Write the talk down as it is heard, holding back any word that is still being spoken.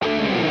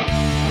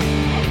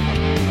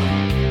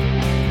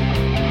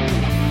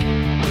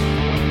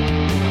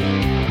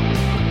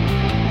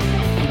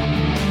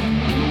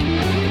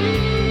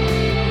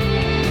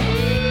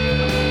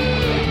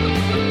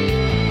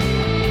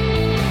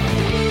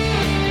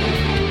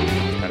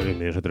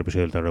otro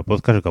episodio del Tablero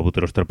Podcast, el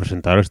capítulo está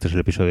presentador. Este es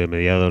el episodio de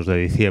mediados de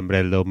diciembre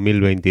del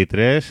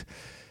 2023.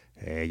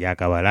 Ya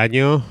acaba el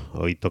año,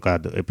 hoy toca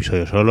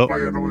episodio solo,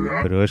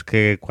 pero es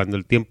que cuando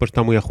el tiempo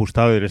está muy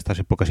ajustado, y en estas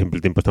épocas siempre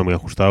el tiempo está muy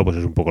ajustado, pues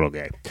es un poco lo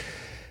que hay.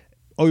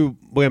 Hoy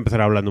voy a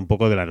empezar hablando un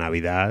poco de la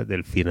Navidad,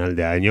 del final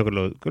de año, que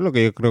es lo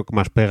que yo creo que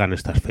más pega en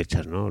estas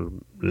fechas, ¿no?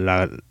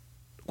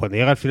 Cuando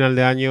llega el final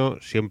de año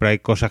siempre hay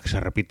cosas que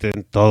se repiten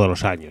todos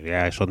los años,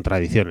 ya son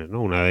tradiciones,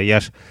 ¿no? Una de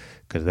ellas,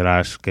 que es de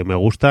las que me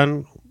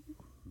gustan,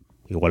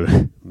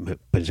 igual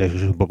pensáis que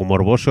es un poco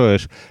morboso,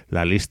 es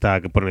la lista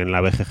que pone en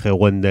la BGG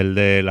Wendel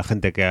de la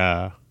gente que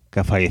ha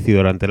fallecido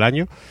durante el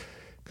año,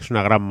 que es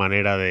una gran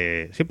manera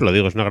siempre lo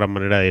digo, es una gran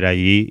manera de ir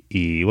allí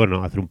y,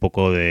 bueno, hacer un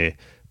poco de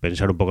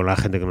pensar un poco en la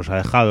gente que nos ha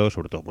dejado,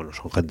 sobre todo, bueno,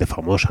 son gente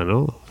famosa,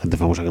 ¿no? Gente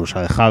famosa que nos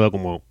ha dejado,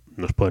 como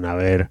nos pueden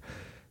haber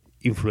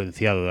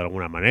influenciado de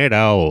alguna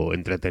manera o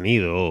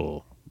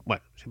entretenido,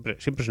 bueno, siempre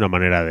es una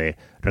manera de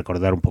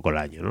recordar un poco el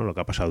año, ¿no? Lo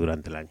que ha pasado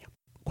durante el año.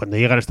 Cuando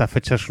llegan estas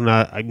fechas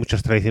hay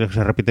muchas tradiciones que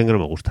se repiten que no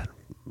me gustan.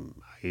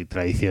 Hay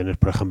tradiciones,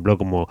 por ejemplo,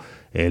 como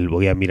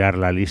voy a mirar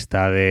la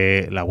lista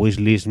de la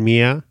wishlist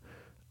mía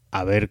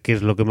a ver qué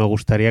es lo que me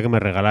gustaría que me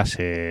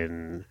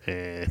regalasen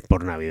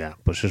por Navidad.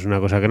 Pues es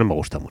una cosa que no me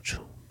gusta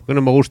mucho. ¿Por qué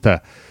no me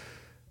gusta?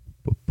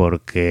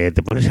 Porque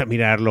te pones a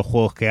mirar los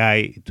juegos que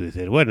hay y tú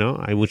dices,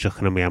 bueno, hay muchos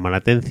que no me llaman la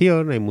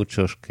atención, hay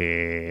muchos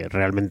que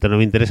realmente no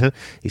me interesan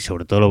y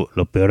sobre todo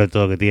lo peor de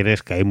todo que tiene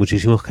es que hay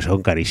muchísimos que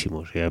son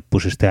carísimos. Ya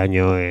puse este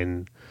año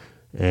en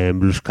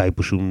Blue Sky,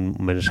 puse un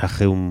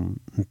mensaje,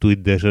 un tuit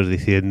de esos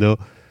diciendo,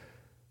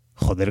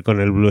 joder, con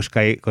el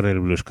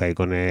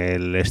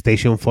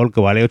Station Fall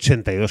que vale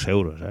 82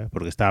 euros, ¿sabes?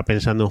 Porque estaba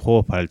pensando en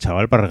juegos para el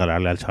chaval, para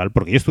regalarle al chaval,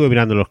 porque yo estuve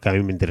mirando los que a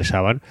mí me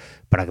interesaban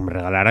para que me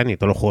regalaran y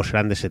todos los juegos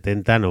eran de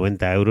 70,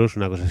 90 euros,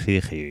 una cosa así.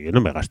 Dije, yo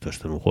no me gasto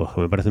esto en un juego,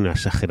 que me parece una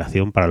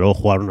exageración para luego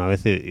jugar una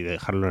vez y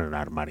dejarlo en el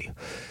armario.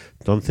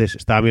 Entonces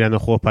estaba mirando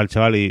juegos para el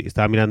chaval y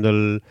estaba mirando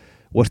el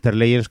Western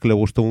Legends, que le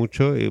gustó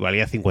mucho y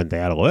valía 50 y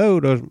algo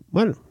euros.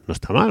 Bueno, no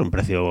está mal, un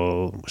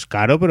precio pues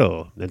caro,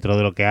 pero dentro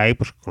de lo que hay,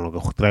 pues con lo que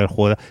trae el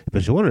juego. Y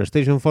pensé, bueno, el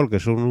Station Fall, que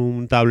es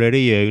un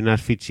tablerillo y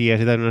unas fichillas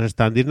y tal, unos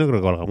standees, no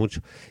creo que valga mucho.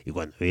 Y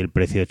cuando vi el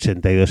precio de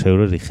 82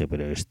 euros dije,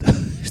 pero ¿esto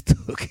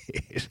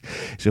qué es?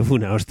 Eso fue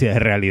una hostia de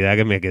realidad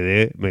que me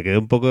quedé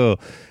un poco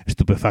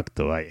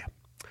estupefacto, vaya.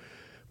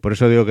 Por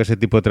eso digo que ese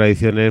tipo de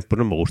tradiciones pues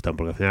no me gustan,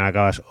 porque al final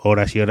acabas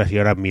horas y horas y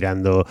horas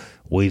mirando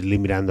Weasley,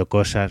 mirando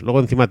cosas. Luego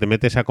encima te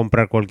metes a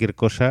comprar cualquier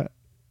cosa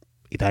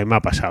y también me ha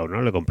pasado,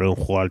 ¿no? Le compré un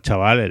juego al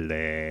chaval,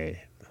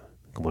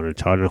 como el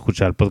chaval no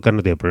escucha el podcast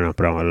no tiene problemas,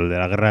 pero el de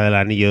la Guerra del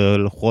Anillo,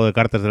 el juego de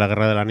cartas de la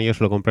Guerra del Anillo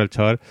se lo compré al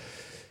chaval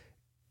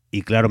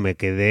y claro, me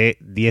quedé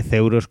 10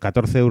 euros,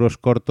 14 euros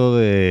corto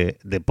de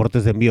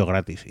deportes de envío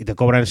gratis. Y te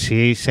cobran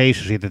 6 o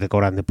 7 te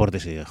cobran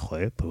deportes. Y dije,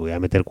 joder, pues voy a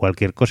meter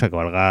cualquier cosa que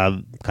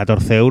valga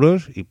 14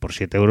 euros y por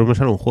 7 euros me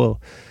sale un juego.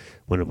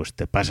 Bueno, pues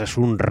te pasas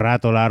un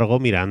rato largo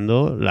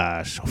mirando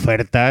las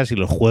ofertas y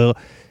los juegos.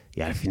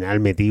 Y al final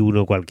metí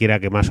uno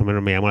cualquiera que más o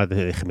menos me llamó la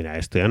atención. Y dije, mira,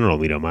 esto ya no lo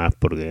miro más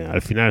porque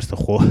al final estos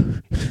juegos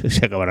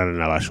se acabarán en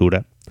la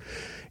basura.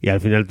 Y al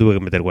final tuve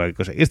que meter cualquier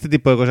cosa. Y este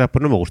tipo de cosas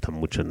pues no me gustan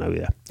mucho en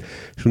Navidad.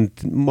 Es un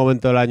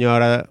momento del año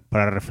ahora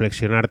para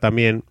reflexionar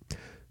también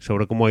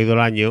sobre cómo ha ido el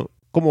año,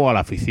 cómo va la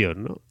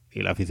afición, ¿no?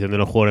 Y la afición de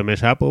los juegos de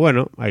mesa, pues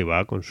bueno, ahí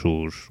va, con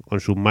sus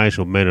más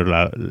o menos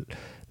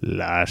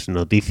las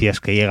noticias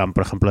que llegan,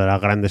 por ejemplo, de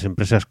las grandes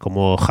empresas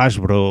como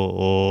Hasbro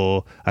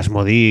o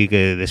Asmodee,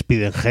 que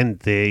despiden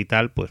gente y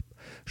tal, pues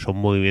son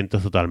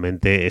movimientos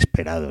totalmente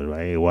esperados,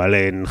 ¿vale? Igual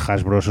en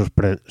Hasbro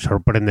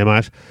sorprende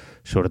más,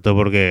 sobre todo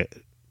porque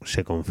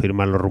se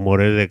confirman los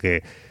rumores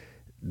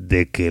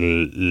de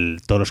que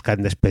todos los que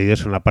han despedido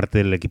son la parte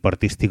del equipo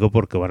artístico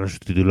porque van a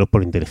sustituirlo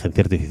por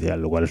inteligencia artificial,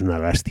 lo cual es una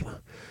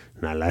lástima.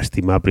 Una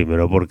lástima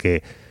primero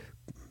porque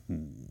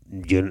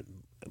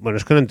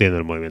es que no entiendo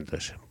el movimiento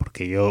ese,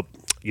 porque yo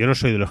no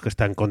soy de los que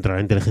están en contra de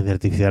la inteligencia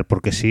artificial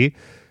porque sí,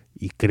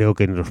 y creo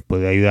que nos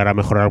puede ayudar a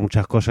mejorar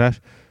muchas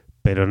cosas,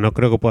 pero no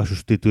creo que pueda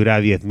sustituir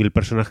a 10.000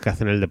 personas que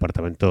hacen el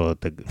departamento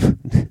de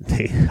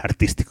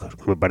artísticos.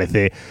 Me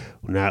parece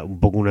un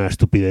poco una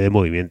estupidez de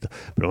movimiento.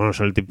 Pero bueno,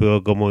 son el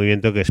tipo de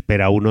movimiento que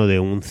espera uno de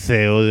un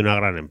CEO de una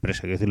gran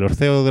empresa. Es decir, los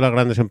CEOs de las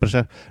grandes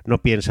empresas no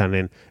piensan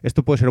en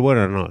esto puede ser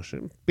bueno o no.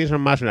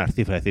 Piensan más en las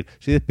cifras. Es decir,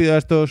 si despido a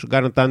estos,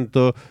 gano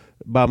tanto,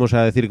 vamos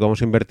a decir que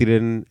vamos a invertir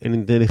en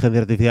inteligencia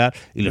artificial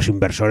y los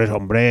inversores,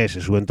 hombre, se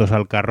suben todos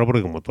al carro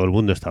porque como todo el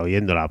mundo está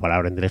oyendo la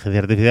palabra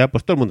inteligencia artificial,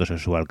 pues todo el mundo se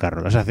sube al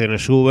carro. Las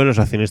acciones suben, los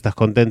accionistas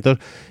contentos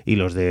y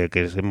los de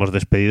que hemos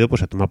despedido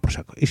pues a tomar por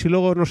saco. Y si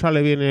luego no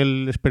sale bien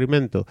el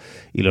experimento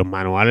y los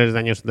manuales de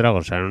Dungeons &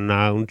 Dragons salen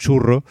un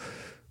churro,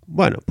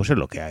 bueno, pues es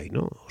lo que hay,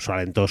 ¿no? O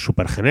salen todos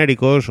súper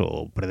genéricos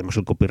o perdemos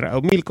el copyright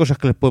o 1000 cosas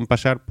que les pueden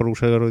pasar por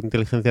uso de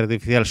inteligencia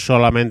artificial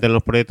solamente en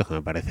los proyectos,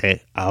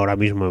 que ahora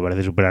mismo me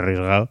parece súper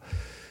arriesgado.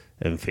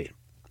 En fin,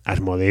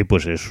 Asmodee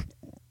pues es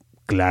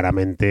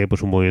claramente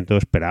pues un movimiento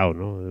esperado,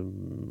 ¿no?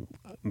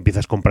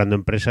 Empiezas comprando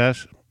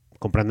empresas,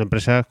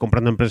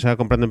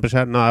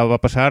 nada va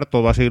a pasar,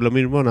 todo va a seguir lo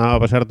mismo, nada va a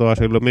pasar, todo va a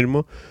seguir lo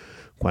mismo.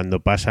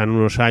 Cuando pasan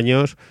unos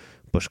años,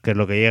 pues ¿qué es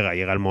lo que llega?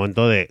 Llega el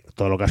momento de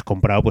todo lo que has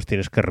comprado, pues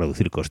tienes que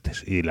reducir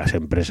costes. Y las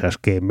empresas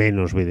que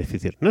menos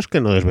beneficios, no es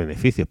que no des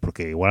beneficios,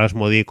 porque igual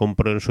Asmodee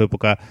compró en su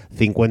época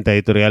 50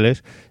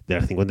 editoriales, de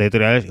las 50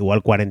 editoriales,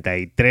 igual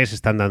 43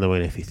 están dando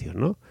beneficios,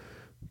 ¿no?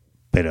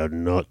 Pero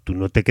no, tú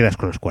no te quedas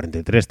con las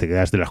 43, te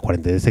quedas de las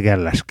 43, te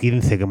quedan las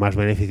 15 que más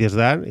beneficios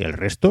dan y el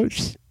resto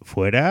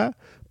fuera,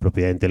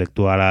 propiedad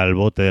intelectual al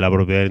bote de la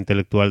propiedad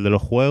intelectual de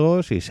los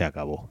juegos y se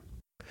acabó.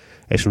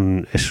 Es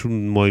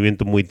un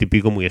movimiento muy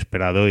típico, muy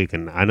esperado y que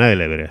a nadie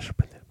le debería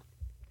sorprender.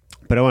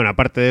 Pero bueno,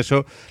 aparte de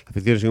eso, la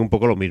ficción sigue un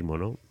poco lo mismo,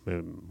 ¿no?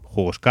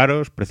 Juegos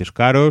caros, precios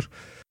caros,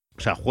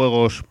 o sea,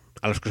 juegos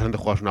a los que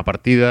solamente juegas una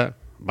partida,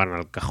 van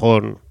al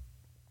cajón.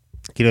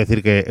 Quiero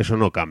decir que eso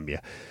no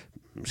cambia.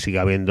 Sigue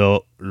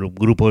habiendo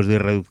grupos de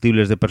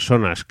irreductibles de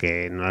personas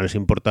que no les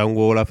importa un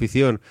huevo la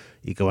afición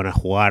y que van a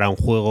jugar a un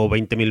juego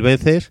 20.000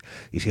 veces,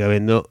 y sigue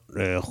habiendo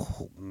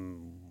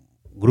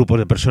grupos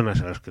de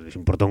personas a los que les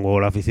importa un huevo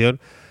la afición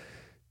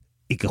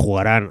y que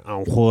jugarán a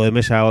un juego de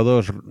mesa o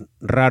dos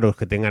raros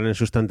que tengan en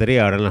su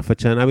estantería ahora en la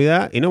fecha de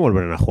Navidad y no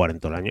volverán a jugar en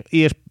todo el año.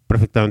 Y es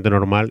perfectamente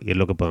normal y es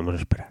lo que podemos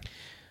esperar.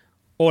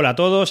 Hola a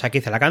todos,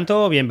 aquí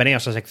Celacanto,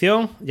 bienvenidos a esta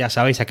sección. Ya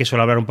sabéis, aquí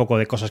suelo hablar un poco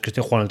de cosas que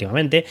estoy jugando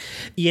últimamente.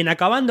 Y en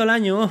acabando el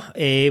año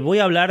voy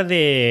a hablar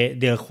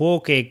del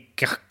juego que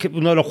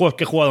uno de los juegos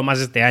que he jugado más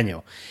este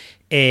año.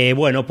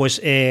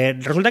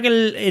 Resulta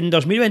que en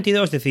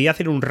 2022 decidí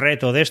hacer un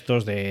reto de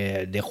estos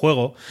de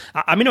juego.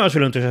 A mí no me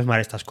suelen entusiasmar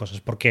estas cosas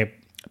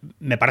porque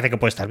me parece que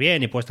puede estar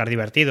bien y puede estar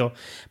divertido,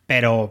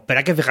 pero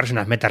hay que fijarse en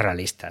unas metas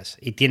realistas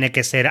y tiene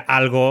que ser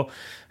algo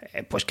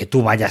pues que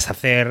tú vayas a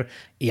hacer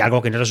y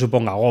algo que no te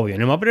suponga agobio.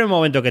 En el primer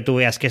momento que tú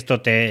veas que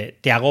esto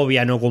te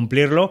agobia no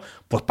cumplirlo,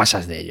 pues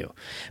pasas de ello.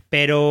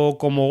 Pero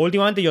como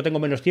últimamente yo tengo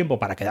menos tiempo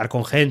para quedar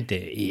con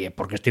gente y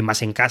porque estoy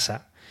más en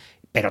casa,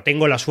 pero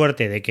tengo la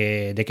suerte de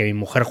que mi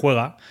mujer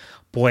juega,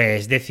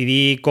 pues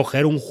decidí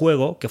coger un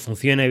juego que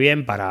funcione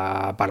bien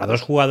para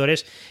dos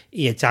jugadores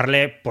y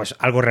echarle pues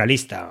algo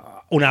realista.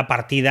 Una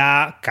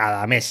partida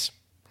cada mes,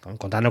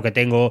 contando que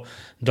tengo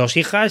 2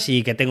 hijas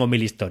y que tengo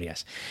 1000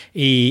 historias.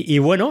 Y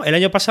bueno, el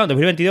año pasado, en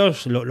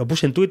 2022, lo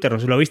puse en Twitter, no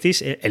sé si lo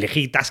visteis,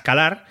 elegí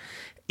Tascalar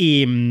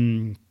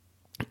y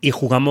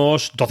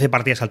jugamos 12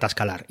 partidas al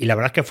Tascalar. Y la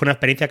verdad es que fue una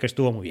experiencia que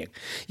estuvo muy bien.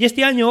 Y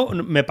este año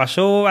me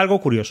pasó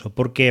algo curioso,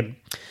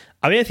 porque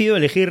había decidido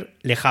elegir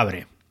Le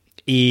Havre.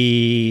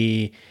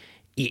 Y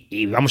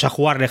vamos a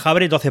jugar Le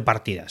Havre 12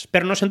 partidas.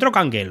 Pero nos entró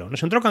canguelo.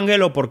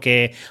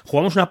 Porque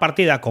jugamos una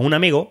partida con un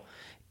amigo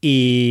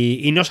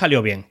y no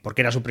salió bien.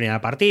 Porque era su primera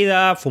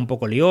partida, fue un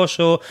poco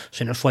lioso,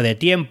 se nos fue de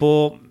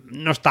tiempo,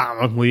 no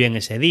estábamos muy bien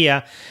ese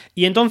día.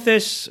 Y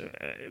entonces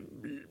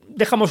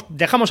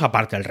dejamos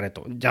aparte el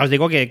reto. Ya os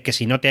digo que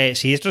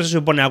si esto se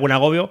supone algún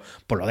agobio,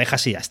 pues lo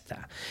dejas y ya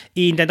está.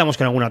 Y intentamos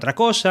con alguna otra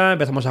cosa,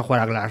 empezamos a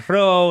jugar a Glass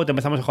Road,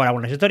 empezamos a jugar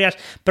algunas historias,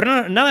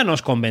 pero nada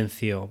nos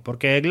convenció,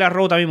 porque Glass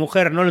Road a mi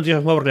mujer no lo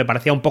entusiasmó porque le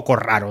parecía un poco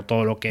raro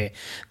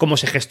cómo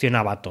se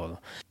gestionaba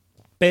todo.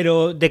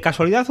 Pero de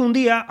casualidad un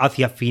día,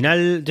 hacia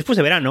final, después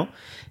de verano,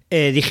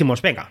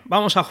 dijimos, venga,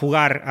 vamos a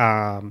jugar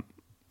a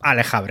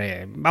Le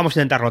Havre, vamos a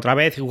intentarlo otra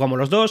vez y jugamos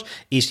los dos,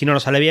 y si no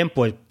nos sale bien,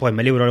 pues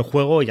me libro del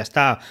juego y ya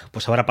está,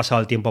 pues habrá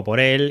pasado el tiempo por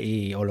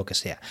él o lo que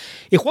sea.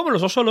 Y jugamos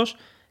los dos solos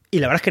y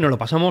la verdad es que nos lo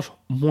pasamos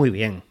muy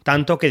bien,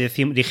 tanto que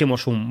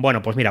dijimos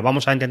bueno, pues mira,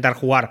 vamos a intentar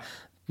jugar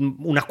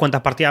unas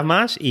cuantas partidas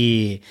más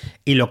y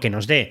lo que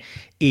nos dé.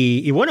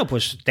 Y bueno,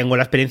 pues tengo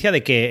la experiencia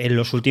de que en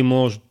los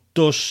últimos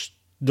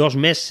dos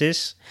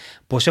meses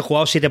pues he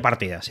jugado 7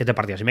 partidas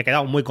y me he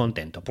quedado muy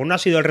contento. Pues no ha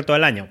sido el reto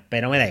del año,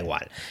 pero me da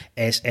igual,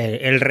 es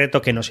el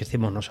reto que nos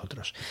hicimos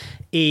nosotros.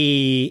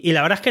 Y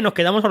la verdad es que nos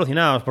quedamos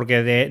alucinados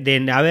porque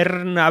de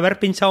haber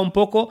pinchado un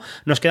poco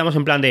nos quedamos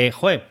en plan de,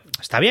 joder,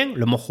 está bien,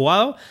 lo hemos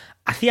jugado,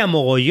 hacía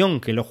mogollón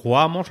que lo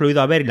jugábamos, lo he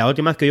ido a ver y la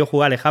última vez que yo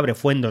jugué a Le Havre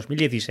fue en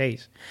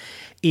 2016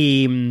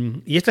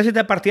 y estas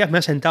 7 partidas me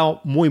han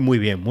sentado muy muy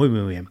bien, muy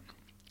muy bien.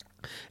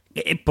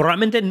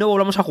 Probablemente no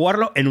volvamos a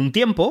jugarlo en un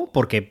tiempo,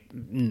 porque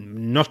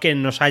no es que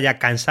nos haya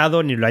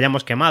cansado ni lo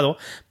hayamos quemado,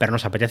 pero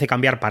nos apetece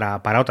cambiar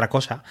para otra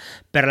cosa.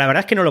 Pero la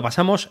verdad es que nos lo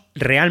pasamos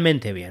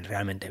realmente bien,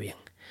 realmente bien.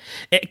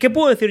 ¿Qué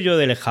puedo decir yo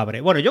de Le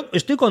Havre? Bueno, yo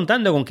estoy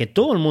contando con que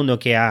todo el mundo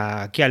que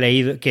ha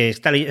leído, que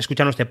está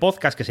escuchando este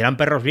podcast, que serán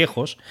perros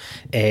viejos,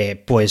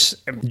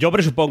 pues yo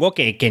presupongo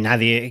que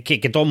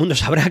todo el mundo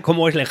sabrá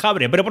cómo es Le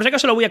Havre, pero por si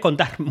acaso lo voy a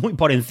contar muy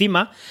por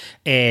encima,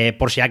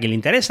 por si a alguien le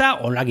interesa,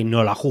 o alguien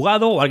no lo ha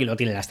jugado, o alguien lo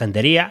tiene en la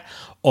estantería,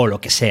 o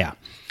lo que sea.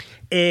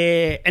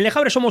 En Le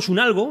Havre somos un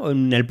algo,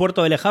 en el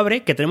puerto de Le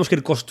Havre, que tenemos que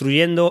ir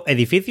construyendo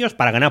edificios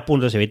para ganar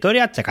puntos de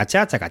victoria,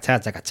 chacachá,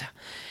 chacachá, chacachá.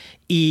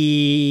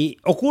 Y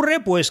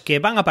ocurre pues que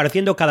van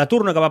apareciendo, cada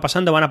turno que va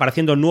pasando van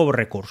apareciendo nuevos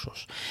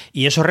recursos.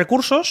 Y esos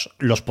recursos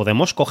los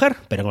podemos coger,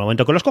 pero en el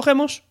momento que los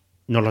cogemos,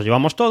 nos los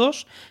llevamos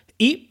todos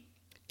y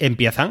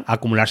empiezan a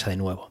acumularse de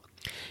nuevo.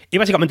 Y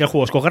básicamente el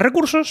juego es coger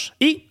recursos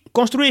y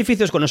construir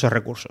edificios con esos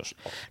recursos.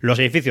 Los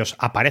edificios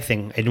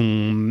aparecen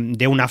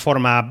de una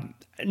forma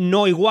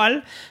no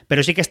igual,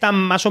 pero sí que están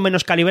más o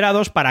menos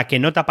calibrados para que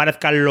no te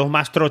aparezcan los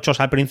más trochos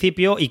al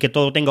principio y que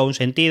todo tenga un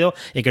sentido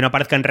y que no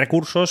aparezcan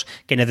recursos,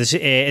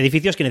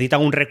 edificios que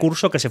necesitan un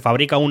recurso que se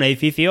fabrica un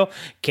edificio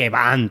que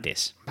va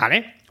antes,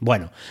 ¿vale?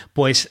 Bueno,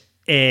 pues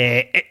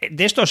de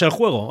esto es el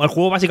juego. El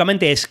juego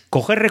básicamente es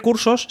coger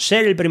recursos,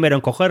 ser el primero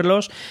en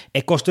cogerlos,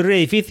 construir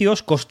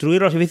edificios,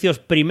 construir los edificios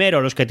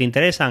primero, los que te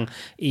interesan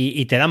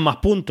y te dan más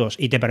puntos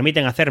y te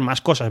permiten hacer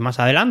más cosas más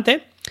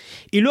adelante.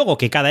 Y luego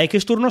que cada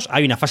X turnos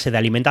hay una fase de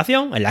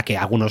alimentación en la que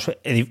algunos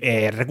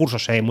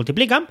recursos se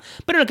multiplican,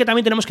 pero en el que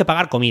también tenemos que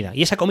pagar comida.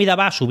 Y esa comida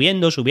va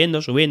subiendo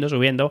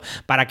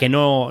para que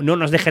no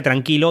nos deje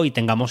tranquilo y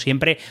tengamos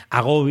siempre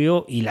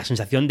agobio y la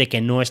sensación de que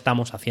no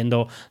estamos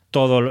haciendo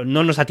todo,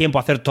 no nos da tiempo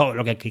a hacer todo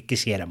lo que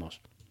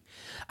quisiéramos.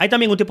 Hay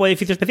también un tipo de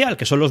edificio especial,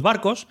 que son los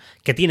barcos,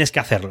 que tienes que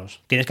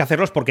hacerlos. Tienes que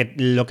hacerlos porque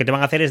lo que te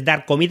van a hacer es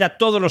dar comida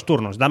todos los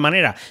turnos. De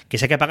manera que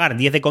si hay que pagar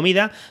 10 de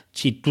comida,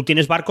 si tú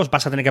tienes barcos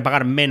vas a tener que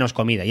pagar menos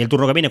comida. Y el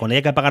turno que viene, cuando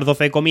hay que pagar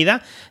 12 de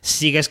comida,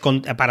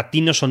 para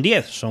ti no son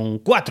 10, son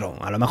 4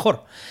 a lo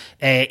mejor.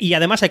 Y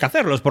además hay que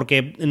hacerlos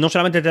porque no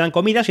solamente te dan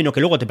comida, sino que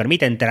luego te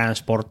permiten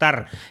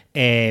transportar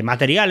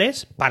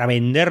materiales para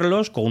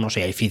venderlos con unos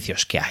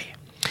edificios que hay.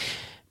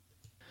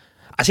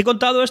 Así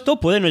contado esto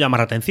puede no llamar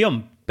la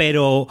atención,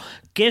 pero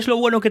 ¿qué es lo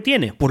bueno que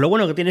tiene? Pues lo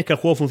bueno que tiene es que el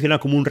juego funciona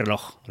como un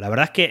reloj. La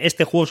verdad es que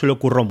este juego se le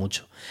ocurrió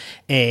mucho.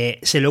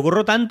 Se le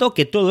ocurrió tanto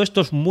que todo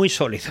esto es muy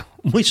sólido,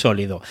 muy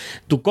sólido.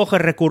 Tú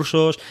coges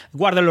recursos,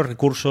 guardas los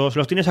recursos,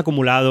 los tienes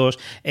acumulados,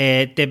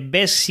 te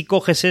ves si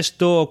coges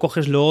esto o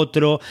coges lo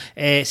otro,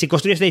 si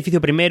construyes el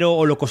edificio primero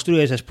o lo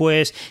construyes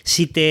después,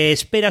 si te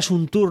esperas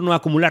un turno a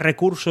acumular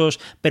recursos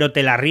pero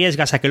te la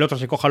arriesgas a que el otro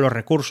se coja los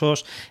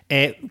recursos,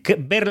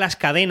 ver las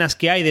cadenas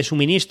que hay de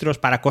suministros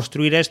para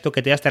construir esto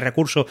que te da este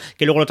recurso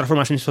que luego lo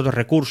transformas en este otro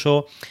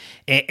recurso,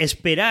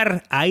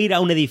 esperar a ir a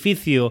un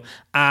edificio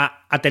a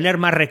tener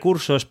más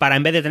recursos para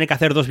en vez de tener que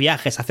hacer 2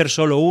 viajes, hacer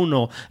solo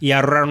uno y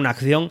ahorrar una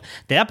acción,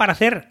 te da para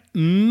hacer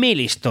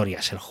 1000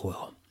 historias el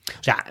juego.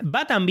 O sea,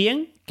 va tan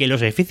bien que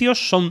los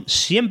edificios son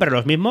siempre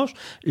los mismos,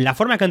 la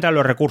forma que entran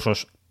los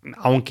recursos,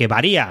 aunque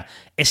varía,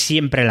 es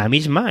siempre la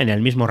misma, en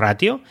el mismo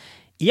ratio.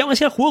 Y aún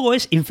así el juego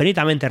es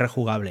infinitamente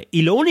rejugable.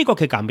 Y lo único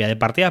que cambia de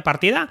partida a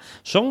partida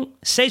son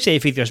 6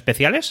 edificios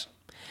especiales,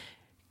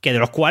 que de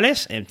los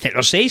cuales, de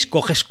los 6,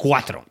 coges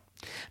 4.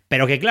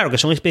 Pero que claro, que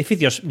son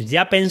edificios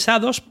ya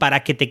pensados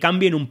para que te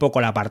cambien un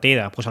poco la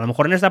partida. Pues a lo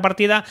mejor en esta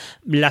partida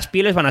las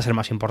pieles van a ser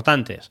más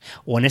importantes.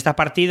 O en esta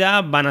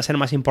partida van a ser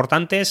más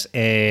importantes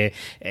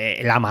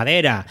la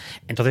madera.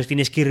 Entonces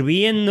tienes que ir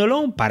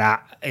viéndolo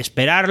para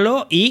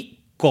esperarlo y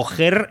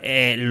coger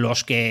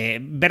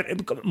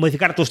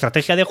modificar tu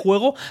estrategia de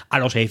juego a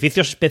los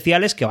edificios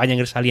especiales que vayan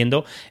a ir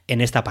saliendo en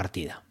esta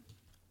partida.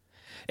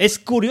 Es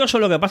curioso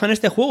lo que pasa en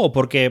este juego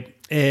porque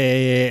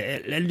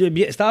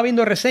estaba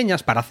viendo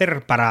reseñas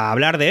para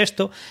hablar de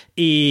esto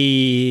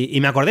y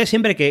me acordé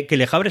siempre que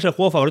Le Havre es el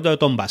juego favorito de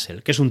Tom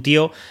Basel, que es un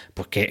tío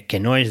pues, que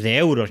no es de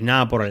euros ni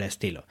nada por el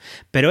estilo.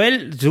 Pero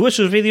él sube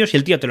sus vídeos y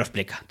el tío te lo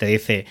explica. Te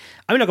dice,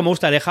 a mí lo que me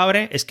gusta de Le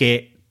Havre es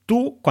que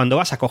tú cuando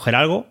vas a coger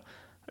algo,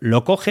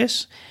 lo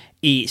coges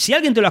y si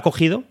alguien te lo ha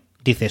cogido,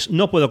 dices,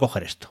 no puedo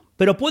coger esto,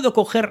 pero puedo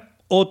coger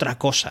otra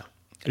cosa,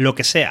 lo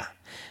que sea.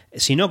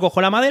 Si no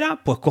cojo la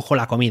madera, pues cojo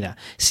la comida.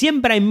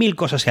 Siempre hay 1000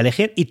 cosas que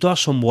elegir y todas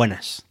son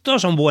buenas.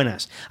 Todas son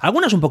buenas.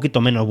 Algunas un poquito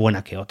menos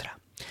buena que otra.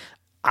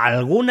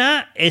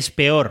 Alguna es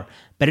peor,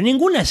 pero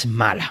ninguna es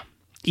mala.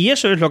 Y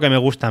eso es lo que me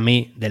gusta a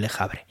mí de Le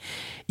Havre.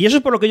 Y eso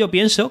es por lo que yo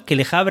pienso que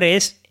Le Havre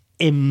es,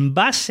 en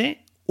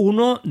base,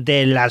 uno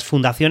de las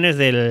fundaciones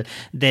del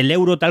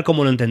euro tal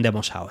como lo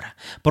entendemos ahora.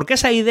 Porque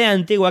esa idea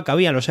antigua que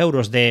había en los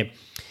euros de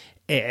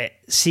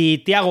si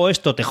te hago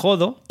esto te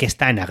jodo, que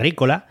está en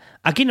Agrícola,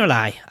 aquí no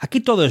la hay. Aquí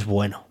todo es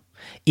bueno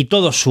y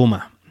todo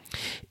suma.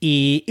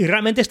 Y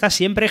realmente está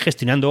siempre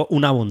gestionando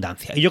una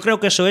abundancia. Y yo creo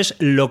que eso es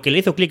lo que le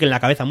hizo clic en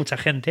la cabeza a mucha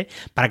gente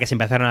para que se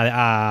empezaran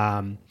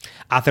a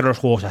hacer los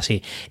juegos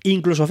así.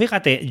 Incluso,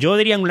 fíjate, yo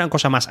diría una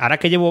cosa más. Ahora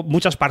que llevo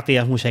muchas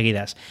partidas muy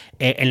seguidas,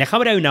 en Le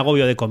Havre hay un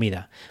agobio de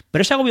comida.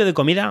 Pero ese agobio de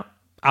comida,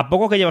 a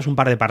poco que llevas un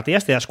par de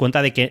partidas, te das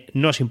cuenta de que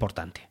no es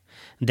importante.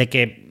 De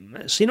que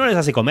si no les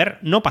das de comer,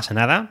 no pasa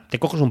nada. Te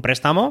coges un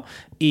préstamo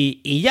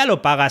y ya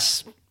lo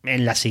pagas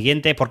en la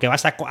siguiente porque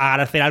vas a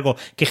hacer algo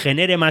que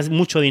genere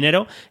mucho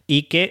dinero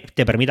y que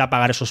te permita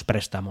pagar esos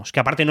préstamos, que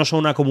aparte no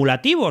son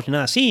acumulativos ni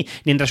nada así,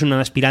 ni entras en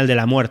una espiral de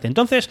la muerte.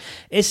 Entonces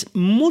es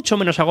mucho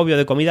menos agobio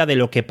de comida de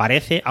lo que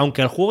parece,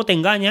 aunque el juego te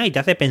engaña y te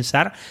hace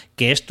pensar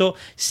que esto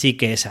sí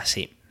que es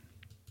así.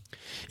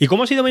 ¿Y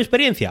cómo ha sido mi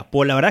experiencia?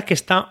 Pues la verdad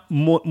es que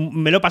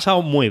me lo he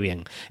pasado muy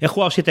bien. He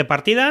jugado 7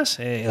 partidas,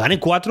 gané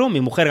 4,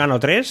 mi mujer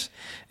ganó 3,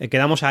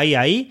 quedamos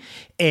ahí,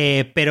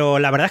 pero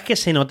la verdad es que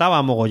se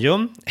notaba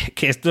mogollón,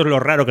 que esto es lo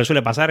raro que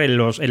suele pasar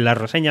en las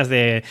reseñas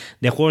de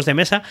juegos de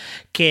mesa,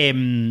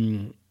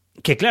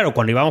 que claro,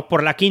 cuando íbamos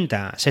por la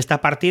quinta,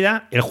 sexta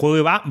partida, el juego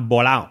iba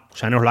volado. O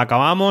sea, nos lo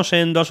acabamos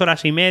en 2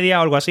 horas y media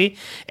o algo así.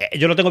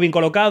 Yo lo tengo bien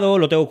colocado,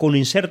 lo tengo con un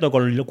inserto,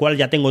 con el cual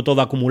ya tengo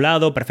todo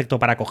acumulado, perfecto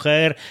para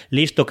coger,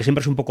 listo, que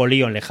siempre es un poco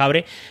lío en Le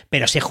Havre,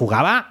 pero se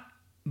jugaba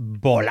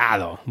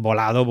volado,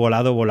 volado,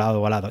 volado, volado,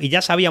 volado. Y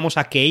ya sabíamos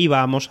a qué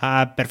íbamos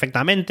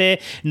perfectamente,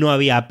 no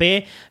había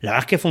AP, la verdad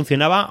es que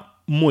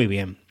funcionaba muy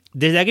bien.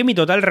 Desde aquí mi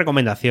total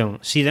recomendación,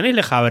 si tenéis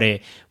Le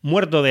Havre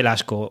muerto del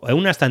asco en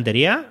una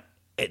estantería,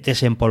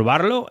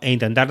 desempolvarlo e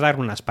intentar dar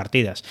unas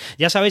partidas.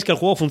 Ya sabéis que el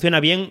juego funciona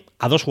bien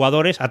a 2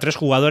 jugadores, a 3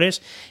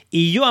 jugadores,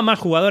 y yo a más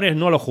jugadores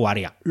no lo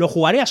jugaría. Lo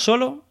jugaría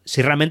solo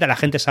si realmente la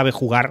gente sabe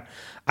jugar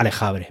a Le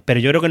Havre.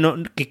 Pero yo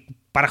creo que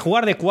para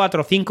jugar de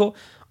 4 o 5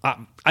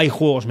 hay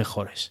juegos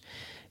mejores.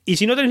 Y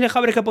si no tenéis Le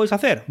Havre, ¿qué podéis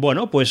hacer?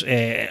 Bueno, pues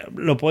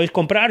lo podéis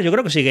comprar. Yo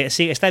creo que sigue,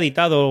 está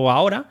editado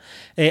ahora.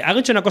 Han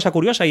hecho una cosa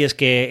curiosa y es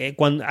que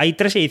cuando hay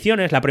 3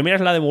 ediciones. La primera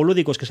es la de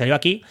Bolúdicos, que salió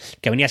aquí,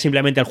 que venía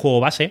simplemente el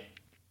juego base.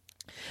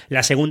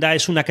 La segunda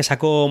es una que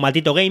sacó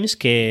Maldito Games,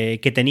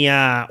 que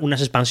tenía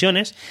unas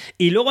expansiones.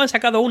 Y luego han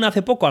sacado una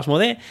hace poco,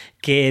 Asmodee,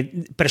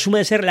 que presume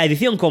de ser la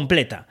edición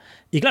completa.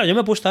 Y claro, yo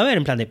me he puesto a ver,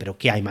 en plan de, ¿pero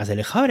qué hay más de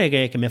Le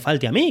Havre que me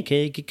falte a mí?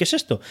 ¿Qué es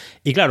esto?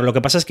 Y claro, lo que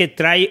pasa es que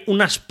trae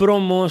unas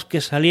promos que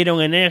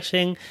salieron en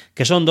Essen,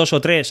 que son 2 o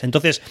 3.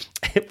 Entonces,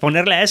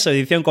 ponerle a eso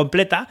edición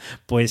completa,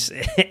 pues,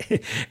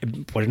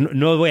 pues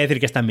no voy a decir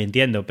que están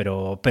mintiendo,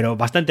 pero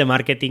bastante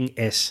marketing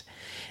es.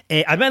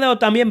 Me ha dado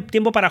también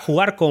tiempo para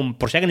jugar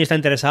por si alguien está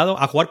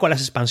interesado, a jugar con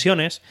las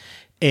expansiones,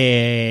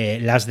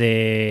 la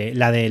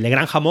de Le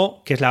Grand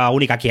Jamó, que es la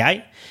única que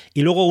hay,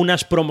 y luego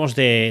unas promos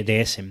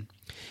de Essen.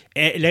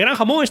 Le Grand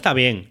Jamó está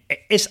bien,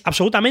 es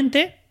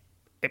absolutamente...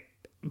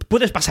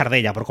 puedes pasar de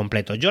ella por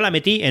completo. Yo la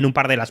metí en un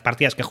par de las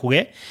partidas que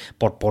jugué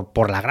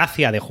por la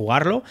gracia de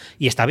jugarlo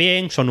y está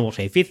bien, son nuevos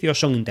edificios,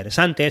 son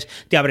interesantes,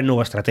 te abren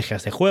nuevas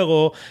estrategias de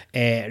juego,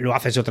 lo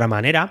haces de otra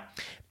manera.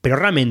 Pero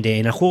realmente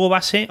en el juego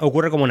base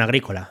ocurre como en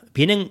Agrícola.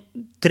 Vienen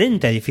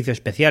 30 edificios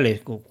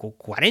especiales,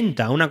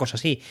 40, una cosa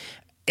así.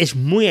 Es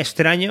muy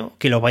extraño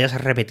que lo vayas a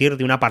repetir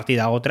de una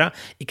partida a otra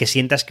y que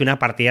sientas que una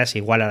partida es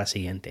igual a la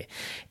siguiente.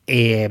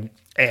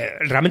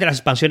 Realmente las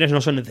expansiones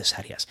no son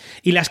necesarias.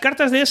 Y las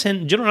cartas de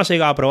Essen yo no las he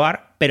llegado a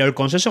probar, pero el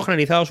consenso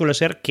generalizado suele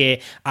ser que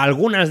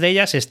algunas de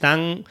ellas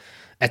están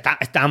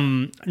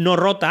no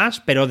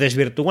rotas, pero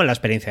desvirtúan la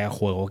experiencia de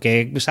juego.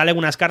 Que salen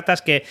unas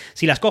cartas que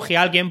si las coge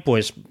alguien,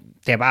 pues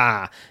te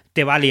va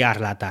a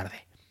liar la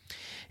tarde.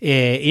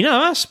 Y nada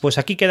más, pues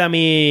aquí queda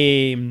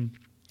mi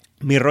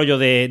rollo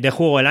de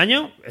juego del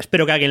año.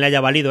 Espero que a alguien le haya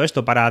valido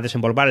esto para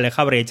desenvolver el Le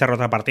Havre y echar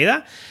otra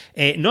partida.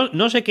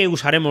 No sé qué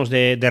usaremos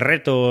de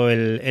reto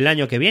el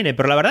año que viene,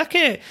 pero la verdad es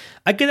que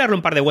hay que darle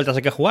un par de vueltas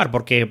a que jugar,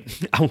 porque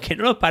aunque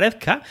no lo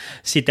parezca,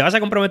 si te vas a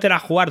comprometer a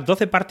jugar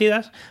 12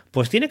 partidas,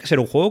 pues tiene que ser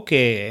un juego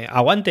que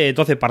aguante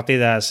 12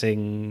 partidas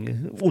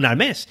en una al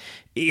mes.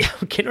 Y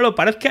aunque no lo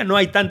parezca, no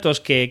hay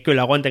tantos que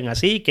lo aguanten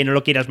así, que no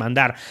lo quieras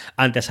mandar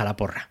antes a la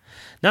porra.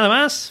 Nada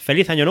más,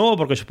 feliz año nuevo,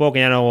 porque supongo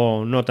que ya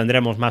no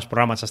tendremos más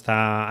programas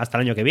hasta el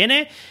año que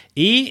viene.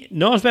 Y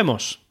nos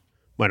vemos.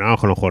 Bueno, vamos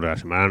con los juegos de la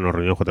semana. Nos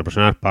reunimos 4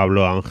 personas,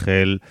 Pablo,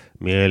 Ángel,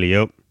 Miguel y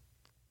yo.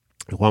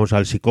 Y jugamos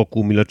al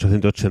Shikoku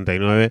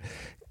 1889,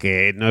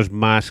 que no es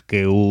más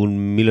que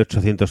un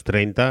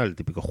 1830, el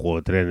típico juego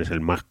de trenes,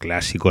 el más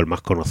clásico, el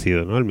más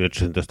conocido, ¿no? El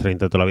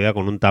 1830 toda la vida,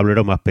 con un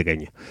tablero más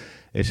pequeño.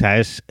 Ese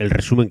es el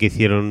resumen que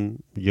hicieron,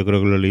 yo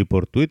creo que lo leí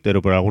por Twitter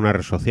o por alguna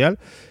red social.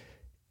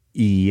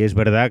 Y es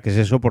verdad que es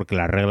eso, porque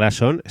las reglas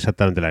son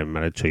exactamente las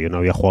mismas. De hecho, yo no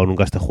había jugado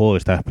nunca este juego,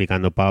 estaba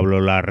explicando Pablo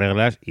las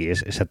reglas y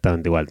es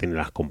exactamente igual. Tiene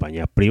las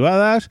compañías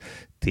privadas,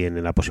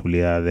 tiene la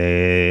posibilidad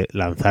de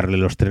lanzarle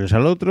los trenes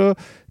al otro,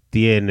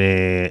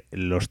 tiene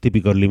los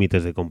típicos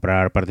límites de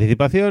comprar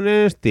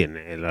participaciones,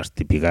 tiene las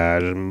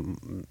típicas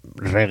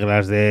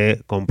reglas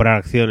de comprar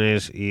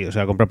acciones,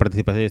 comprar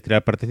participaciones y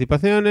tirar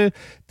participaciones,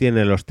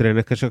 tiene los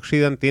trenes que se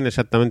oxidan, tiene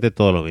exactamente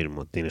todo lo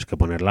mismo. Tienes que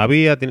poner la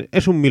vía,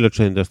 es un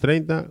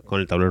 1830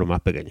 con el tablero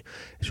más pequeño.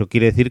 Eso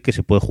quiere decir que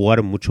se puede jugar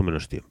en mucho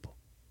menos tiempo.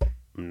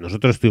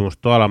 Nosotros estuvimos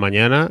toda la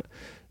mañana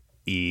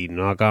y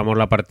no acabamos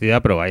la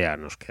partida, pero vaya,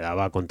 nos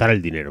quedaba contar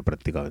el dinero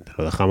prácticamente.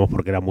 Lo dejamos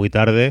porque era muy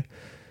tarde.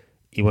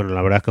 Y bueno,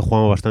 la verdad es que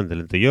jugamos bastante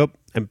lento. Yo,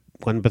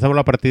 cuando empezamos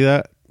la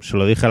partida, se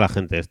lo dije a la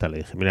gente esta. Le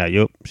dije, mira,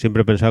 yo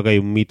siempre he pensado que hay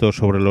un mito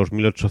sobre los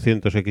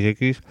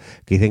 1800XX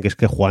que dicen que es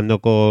que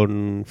jugando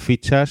con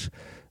fichas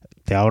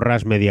te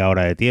ahorras media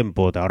hora de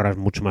tiempo, te ahorras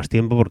mucho más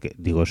tiempo, porque,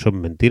 digo, eso es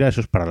mentira,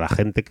 eso es para la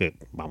gente que,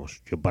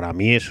 vamos, para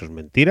mí eso es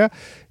mentira.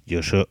 Yo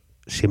eso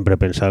siempre he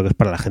pensado que es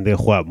para la gente que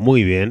juega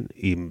muy bien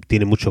y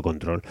tiene mucho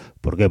control.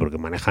 ¿Por qué? Porque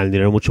manejan el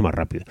dinero mucho más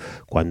rápido.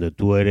 Cuando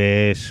tú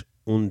eres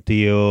un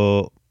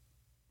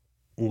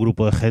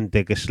grupo de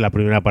gente que es la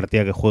primera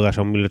partida que juegas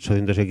a un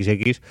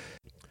 1800XX,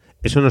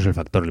 eso no es el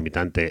factor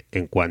limitante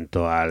en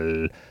cuanto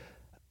al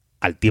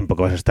tiempo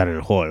que vas a estar en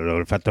el juego.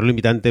 El factor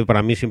limitante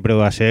para mí siempre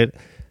va a ser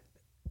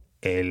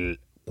el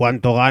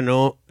cuánto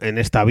gano en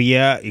esta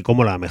vía y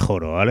cómo la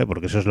mejoro, ¿vale?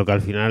 Porque eso es lo que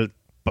al final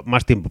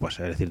más tiempo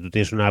pasa. Es decir, tú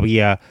tienes una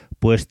vía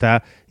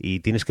puesta y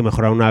tienes que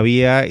mejorar una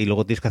vía y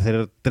luego tienes que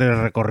hacer 3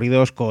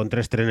 recorridos con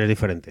 3 trenes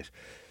diferentes.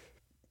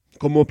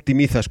 ¿Cómo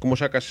optimizas? ¿Cómo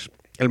sacas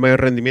el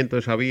mayor rendimiento de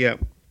esa vía?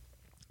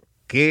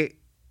 ¿Qué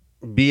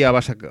vía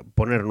vas a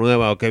poner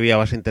nueva o qué vía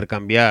vas a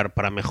intercambiar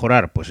para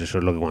mejorar? Pues eso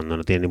es lo que cuando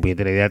no tienes ni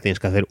puñetera idea tienes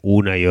que hacer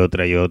una y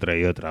otra y otra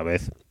y otra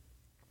vez.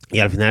 Y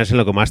al final es en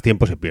lo que más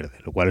tiempo se pierde,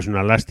 lo cual es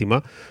una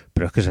lástima,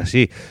 pero es que es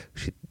así.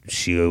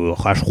 Si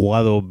has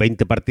jugado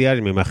 20 partidas,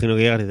 y me imagino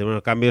que llegas y dices,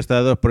 bueno, cambio esta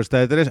de 2 por esta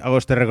de 3, hago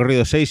este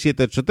recorrido 6,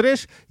 7, 8,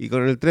 3, y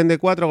con el tren de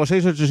 4 hago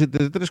 6, 8,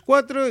 7, 3,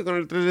 4, y con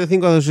el tren de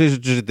 5 hago 6,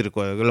 8, 7, 3,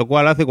 4, lo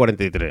cual hace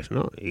 43,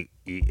 ¿no? Y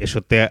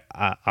eso te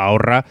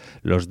ahorra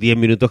los 10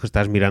 minutos que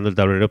estás mirando el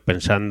tablero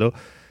pensando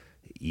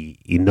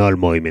y no el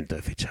movimiento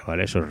de ficha,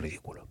 ¿vale? Eso es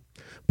ridículo.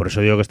 Por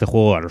eso digo que este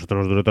juego a nosotros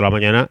nos duró toda la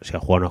mañana. Si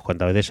has jugado unas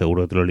cuantas veces,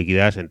 seguro que te lo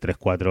liquidas en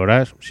 3-4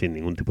 horas sin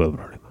ningún tipo de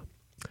problema.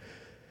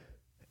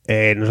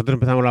 Nosotros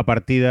empezamos la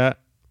partida.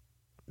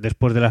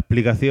 Después de la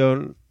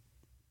explicación,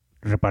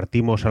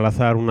 repartimos al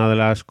azar una de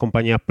las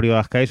compañías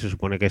privadas que hay. Se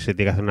supone que se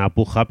tiene que hacer una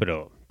puja,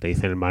 pero te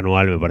dice en el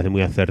manual, me parece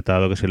muy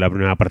acertado, que si es la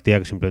primera partida,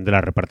 que simplemente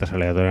la repartas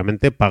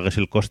aleatoriamente, pagues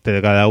el coste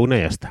de cada una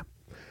y ya está.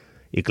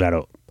 Y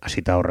claro,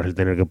 así te ahorras el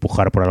tener que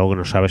pujar por algo que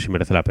no sabes si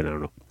merece la pena o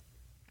no.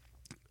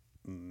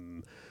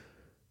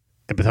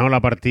 Empezamos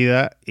la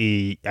partida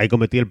y ahí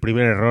cometí el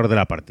primer error de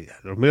la partida.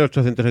 Los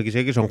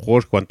 1800XX son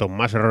juegos que cuantos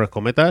más errores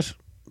cometas,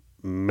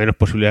 menos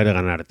posibilidades de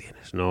ganar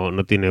tienes.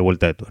 No tiene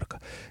vuelta de tuerca.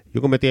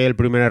 Yo cometí ahí el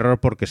primer error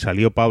porque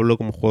salió Pablo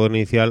como jugador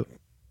inicial,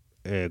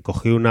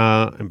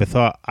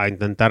 empezó a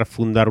intentar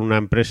fundar una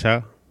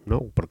empresa,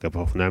 ¿no? Porque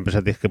para fundar una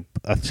empresa tienes que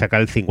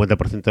sacar el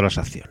 50% de las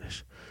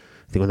acciones,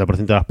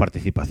 50% de las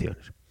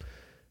participaciones.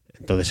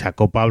 Entonces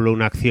sacó Pablo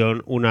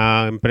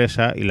una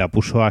empresa y la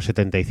puso a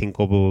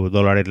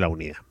 $75 la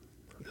unidad.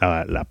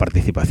 La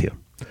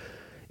participación.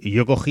 Y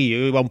yo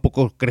iba un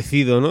poco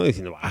crecido, ¿no?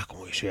 Diciendo,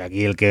 como yo soy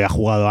aquí el que ha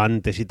jugado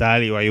antes y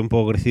tal, iba yo un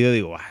poco crecido,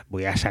 digo,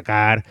 voy a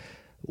sacar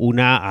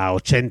una a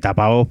 80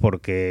 pavos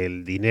porque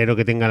el dinero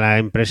que tenga la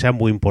empresa es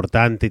muy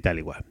importante y tal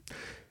igual.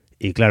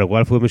 Y claro,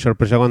 ¿cuál fue mi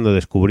sorpresa cuando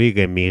descubrí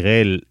que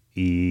Miguel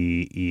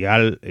y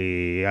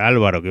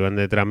Álvaro, que iban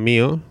detrás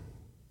mío,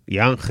 y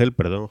Ángel,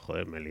 perdón,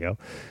 joder, me he liado,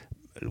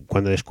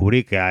 cuando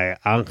descubrí que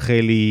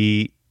Ángel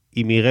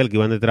y Miguel, que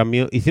iban detrás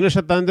mío, hicieron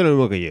exactamente lo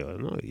mismo que yo,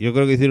 ¿no? Yo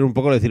creo que hicieron un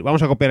poco de decir,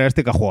 vamos a copiar a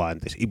este que ha jugado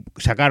antes. Y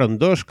sacaron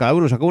cada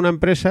uno sacó una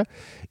empresa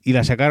y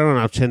la sacaron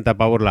a 80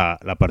 pavos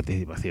la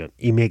participación.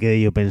 Y me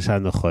quedé yo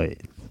pensando, joder,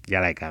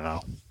 ya la he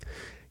cagado.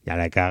 Ya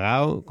la he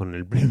cagado, con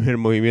el primer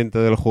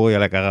movimiento del juego ya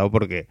la he cagado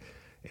porque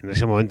en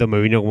ese momento me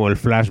vino como el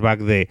flashback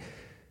de,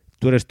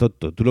 tú eres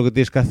tonto, tú lo que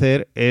tienes que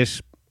hacer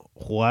es,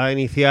 jugada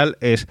inicial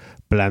es,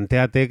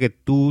 plantéate que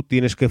tú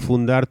tienes que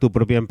fundar tu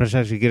propia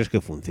empresa si quieres que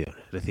funcione.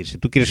 Es decir, si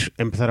tú quieres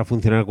empezar a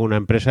funcionar con una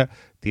empresa,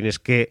 tienes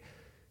que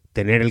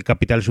tener el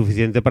capital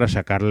suficiente para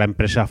sacar la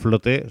empresa a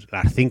flote,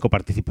 las 5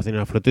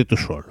 participaciones a flote tú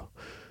solo.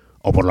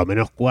 O por lo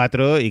menos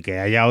 4 y que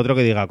haya otro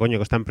que diga, coño,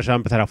 que esta empresa va a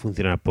empezar a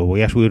funcionar, pues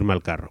voy a subirme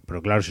al carro.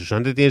 Pero claro, si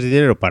solamente tienes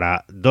dinero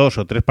para 2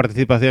 o 3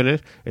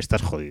 participaciones,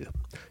 estás jodido.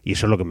 Y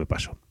eso es lo que me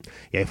pasó.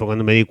 Y ahí fue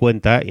cuando me di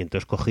cuenta y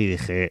entonces cogí y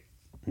dije,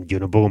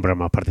 yo no puedo comprar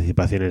más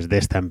participaciones de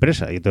esta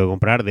empresa, yo tengo que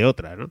comprar de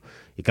otra, ¿no?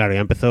 Y claro,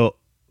 ya empezó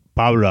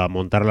Pablo a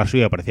montar la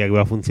suya, parecía que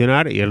iba a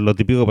funcionar y es lo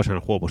típico que pasa en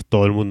el juego, pues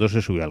todo el mundo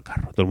se subió al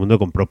carro, todo el mundo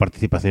compró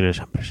participación en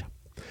esa empresa.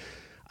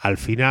 Al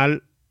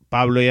final,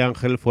 Pablo y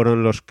Ángel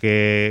fueron los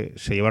que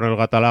se llevaron el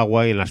gato al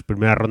agua y en las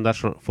primeras rondas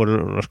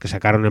fueron los que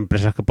sacaron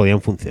empresas que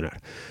podían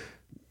funcionar.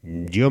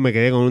 Yo me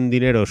quedé con un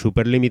dinero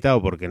súper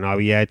limitado porque no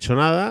había hecho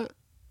nada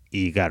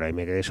y claro, ahí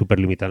me quedé súper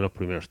limitado en los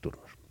primeros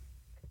turnos.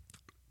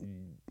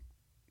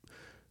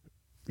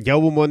 Ya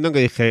hubo un momento en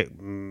que dije,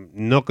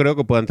 no creo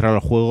que pueda entrar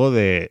al juego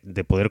de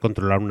poder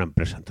controlar una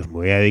empresa. Entonces me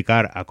voy a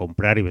dedicar a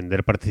comprar y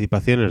vender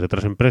participaciones de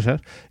otras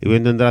empresas y voy a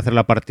intentar hacer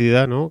la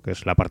partida, ¿no? Que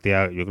es la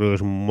partida, yo creo que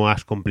es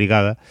más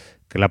complicada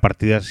que la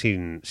partida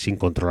sin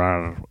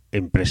controlar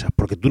empresas,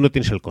 porque tú no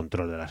tienes el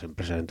control de las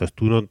empresas, entonces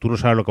tú no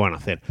sabes lo que van a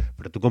hacer,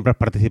 pero tú compras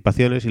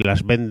participaciones y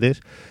las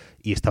vendes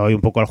y estaba ahí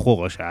un poco al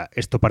juego. O sea,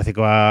 esto parece que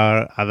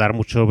va a dar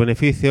muchos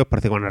beneficios,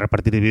 parece que van a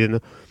repartir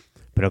dividendos,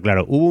 pero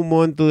claro, hubo un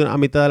momento a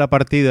mitad de la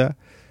partida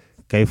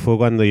que ahí fue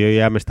cuando yo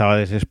ya me estaba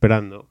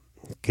desesperando,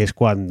 que es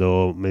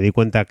cuando me di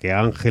cuenta que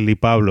Ángel y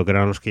Pablo, que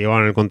eran los que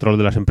llevaban el control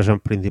de las empresas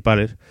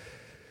principales,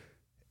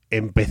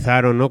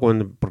 empezaron, ¿no?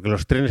 Porque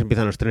los trenes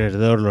empiezan los trenes de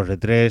 2, los de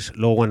 3,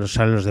 luego cuando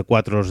salen los de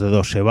 4, los de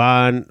 2 se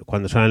van,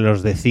 cuando salen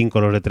los de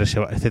 5, los de 3 se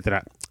van,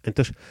 etcétera.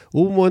 Entonces,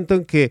 hubo un momento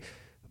en que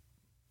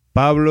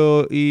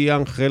Pablo y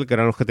Ángel, que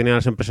eran los que tenían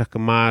las empresas que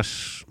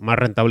más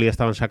rentabilidad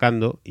estaban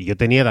sacando, y yo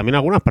tenía también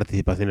algunas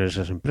participaciones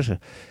en esas empresas,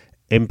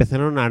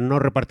 empezaron a no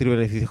repartir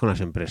beneficios con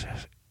las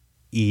empresas.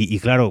 Y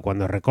claro,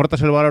 cuando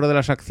recortas el valor de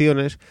las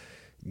acciones,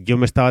 yo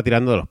me estaba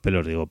tirando de los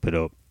pelos.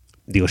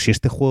 Digo, si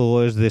este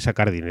juego es de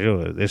sacar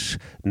dinero,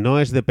 no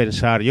es de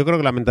pensar. Yo creo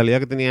que la mentalidad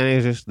que tenían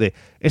es de,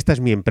 esta es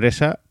mi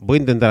empresa, voy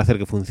a intentar hacer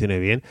que funcione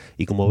bien,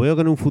 y como veo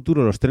que en un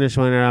futuro los trenes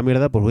se van a ir a la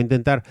mierda, pues voy a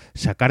intentar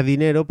sacar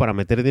dinero para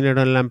meter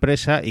dinero en la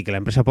empresa y que la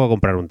empresa pueda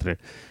comprar un tren.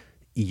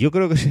 Y yo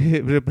creo que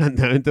ese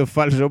planteamiento es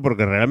falso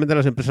porque realmente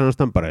las empresas no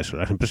están para eso.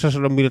 Las empresas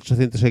son los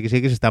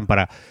 1800XX están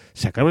para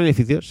sacar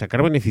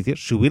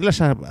beneficios, subir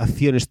las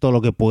acciones todo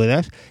lo que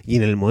puedas y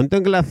en el momento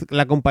en que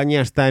la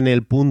compañía está en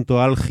el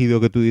punto álgido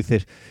que tú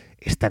dices,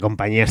 esta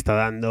compañía está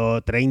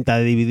dando 30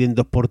 de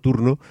dividendos por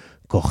turno,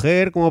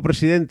 coger como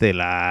presidente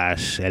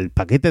el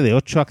paquete de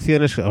 8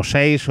 acciones o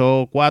 6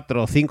 o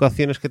 4 o 5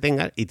 acciones que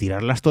tengan y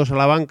tirarlas todas a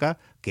la banca,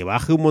 que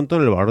baje un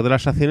montón el valor de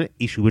las acciones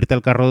y subirte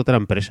al carro de otra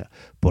empresa,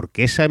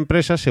 porque esa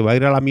empresa se va a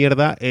ir a la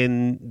mierda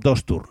en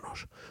 2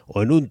 turnos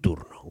o en un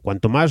turno.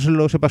 Cuanto más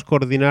lo sepas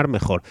coordinar,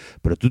 mejor.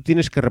 Pero tú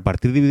tienes que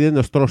repartir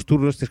dividendos todos los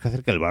turnos, tienes que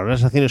hacer que el valor de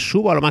las acciones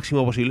suba lo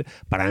máximo posible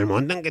para en el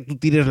momento en que tú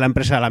tires la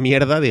empresa a la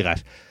mierda,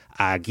 digas,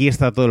 aquí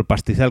está todo el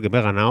pastizal que me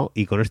he ganado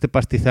y con este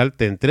pastizal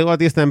te entrego a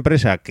ti esta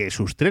empresa que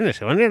sus trenes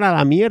se van a ir a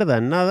la mierda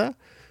en nada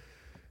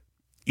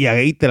y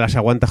ahí te las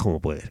aguantas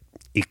como puedes.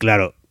 Y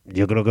claro,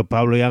 yo creo que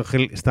Pablo y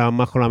Ángel estaban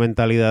más con la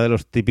mentalidad de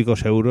los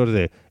típicos euros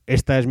de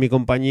esta es mi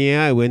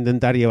compañía y voy a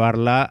intentar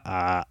llevarla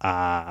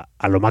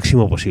a lo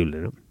máximo posible,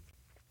 ¿no?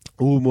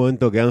 Hubo un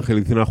momento que Ángel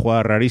hizo una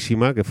jugada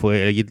rarísima, que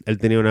fue, él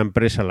tenía una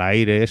empresa, la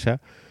Aire esa,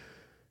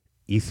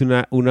 hizo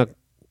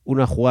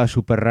una jugada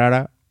súper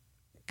rara,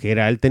 que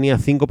era, él tenía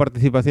 5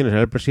 participaciones,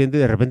 era el presidente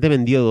y de repente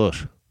vendió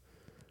 2.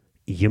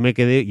 Y yo me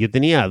quedé, yo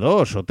tenía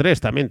 2 o 3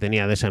 también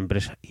tenía de esa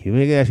empresa. Y yo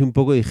me quedé así un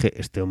poco y dije,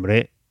 este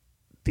hombre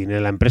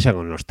tiene la empresa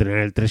con los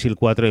trenes el 3 y el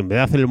 4, y en vez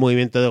de hacer el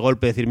movimiento de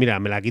golpe y decir, mira,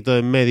 me la quito de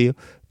en medio,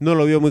 no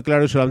lo vio muy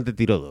claro y solamente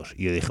tiró 2.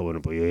 Y yo dije,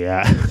 bueno, pues yo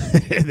ya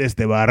de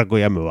este barco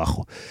ya me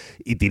bajo.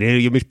 Y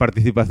tiré yo mis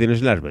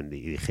participaciones y las vendí.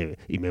 Y dije,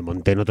 y me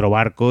monté en otro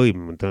barco y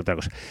me monté en otra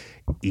cosa.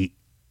 Y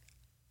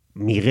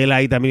Miguel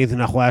ahí también hizo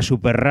una jugada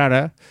súper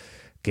rara,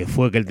 que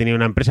fue que él tenía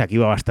una empresa que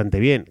iba bastante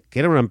bien, que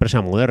era una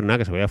empresa moderna,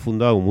 que se había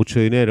fundado con mucho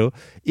dinero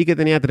y que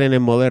tenía trenes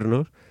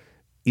modernos.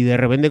 Y de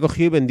repente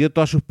cogió y vendió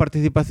todas sus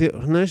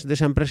participaciones de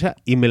esa empresa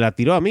y me la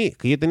tiró a mí,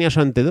 que yo tenía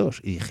solamente 2.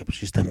 Y dije,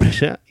 pues esta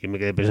empresa, y me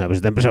quedé pensando, pues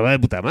esta empresa va de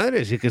puta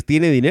madre, si es que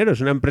tiene dinero, es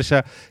una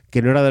empresa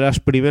que no era de las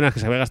primeras que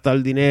se había gastado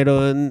el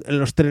dinero en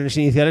los trenes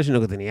iniciales, sino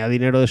que tenía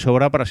dinero de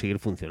sobra para seguir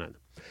funcionando.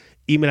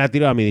 Y me la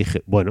tiró a mí y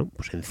dije, bueno,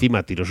 pues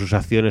encima tiró sus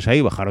acciones ahí,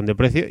 bajaron de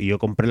precio y yo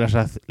compré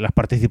las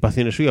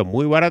participaciones suyas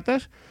muy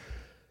baratas.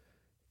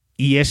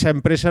 Y esa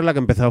empresa es la que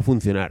empezó a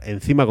funcionar.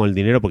 Encima con el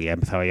dinero, porque ya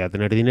empezaba ya a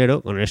tener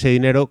dinero, con ese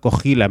dinero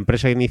cogí la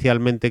empresa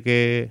inicialmente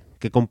que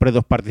compré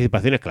 2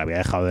 participaciones, que la había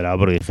dejado de lado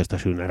porque dije, esto ha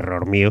sido un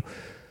error mío.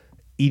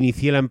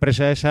 Inicié la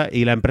empresa esa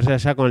y la empresa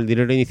esa con el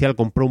dinero inicial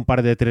compró un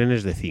par de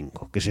trenes de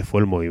 5, que ese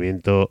fue el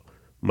movimiento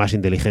más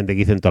inteligente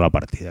que hice en toda la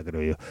partida,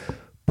 creo yo.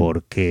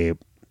 Porque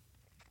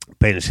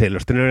pensé,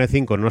 los trenes de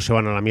 5 no se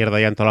van a la mierda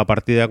ya en toda la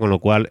partida, con lo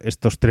cual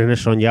estos trenes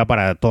son ya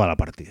para toda la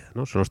partida,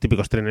 ¿no? Son los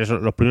típicos trenes,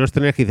 los primeros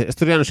trenes que dices,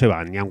 estos ya no se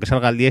van, ni aunque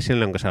salga el diésel,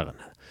 ni aunque salga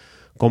nada.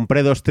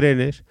 Compré 2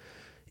 trenes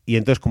y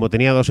entonces como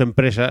tenía 2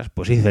 empresas,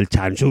 pues hice el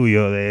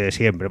chanchullo de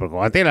siempre, porque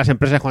cuando tienes las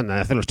empresas es cuando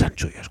hacen los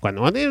chanchullos.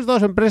 Cuando tienes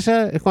 2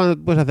 empresas es cuando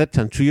puedes hacer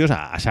chanchullos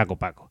a saco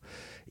paco.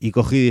 Y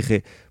cogí y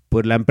dije,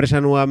 pues la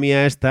empresa nueva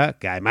mía esta,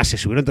 que además se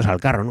subieron todos al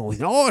carro, ¿no? Y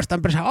dicen, oh, esta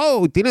empresa,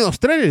 oh, tiene 2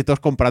 trenes y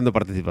todos comprando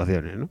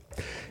participaciones, ¿no?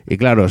 Y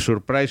claro,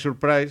 surprise,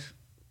 surprise,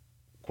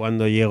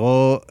 cuando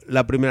llegó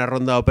la primera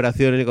ronda de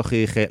operaciones y cogí y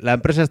dije, la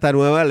empresa esta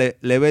nueva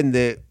le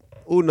vende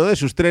uno de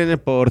sus trenes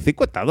por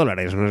 $50,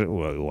 no sé,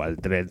 igual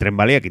el tren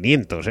valía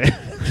 500, ¿eh?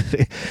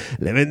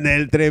 Le vende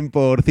el tren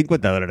por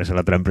 $50 a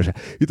la otra empresa.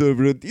 Y todo el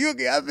mundo, tío,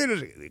 ¿qué haces? No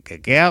sé,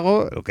 ¿qué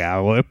hago? Lo que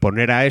hago es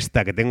poner a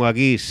esta que tengo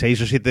aquí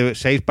 6 o 7,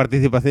 6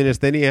 participaciones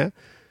tenía,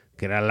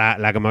 que era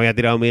la que me había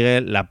tirado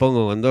Miguel, la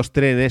pongo con 2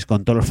 trenes,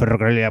 con todos los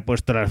ferrocarriles ya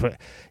puestos.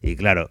 Y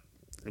claro,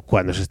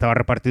 cuando se estaba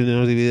repartiendo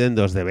unos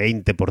dividendos de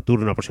 20 por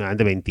turno,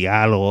 aproximadamente 20 y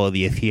algo,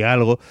 10 y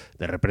algo,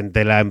 de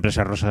repente la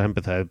empresa rosa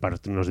empezó a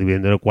repartir unos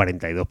dividendos de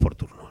 42 por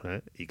turno,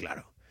 ¿eh? Y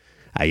claro,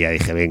 ahí ya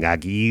dije, venga,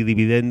 aquí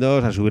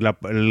dividendos, a subir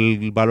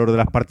el valor de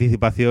las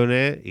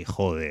participaciones y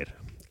joder,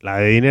 la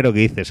de dinero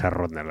que hice esa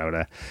ronda, la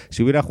verdad.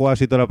 Si hubiera jugado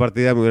así toda la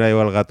partida me hubiera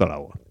llevado el gato al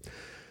agua.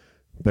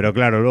 Pero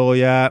claro, luego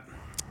ya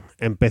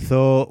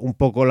empezó un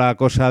poco la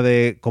cosa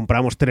de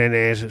compramos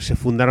trenes, se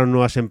fundaron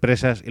nuevas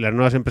empresas y las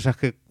nuevas empresas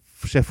que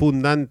se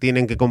fundan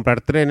tienen que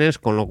comprar trenes,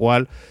 con lo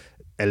cual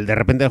de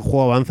repente el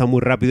juego avanza muy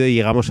rápido y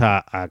llegamos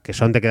a que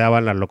son te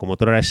quedaban las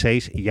locomotoras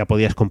 6 y ya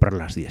podías comprar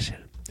las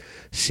diésel.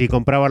 Si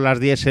comprabas las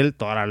diésel,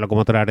 todas las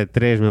locomotoras de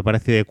 3, me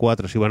parece de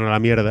 4, se iban a la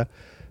mierda.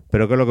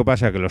 Pero ¿qué es lo que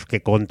pasa? Que los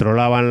que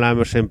controlaban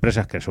las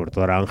empresas, que sobre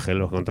todo era Ángel,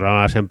 los que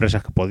controlaban las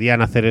empresas que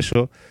podían hacer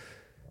eso,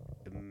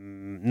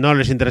 no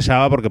les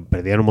interesaba porque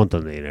perdían un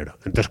montón de dinero.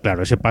 Entonces,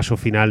 claro, ese paso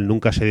final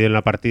nunca se dio en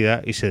la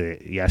partida y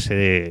ya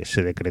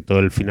se decretó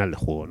el final de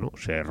juego, ¿no?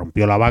 Se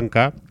rompió la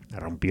banca,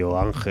 rompió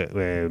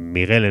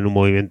Miguel en un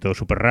movimiento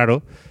súper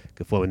raro,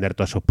 que fue vender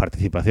todas sus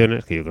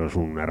participaciones, que yo creo que es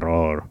un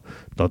error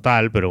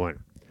total, pero bueno.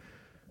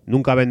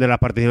 Nunca vender las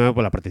participaciones,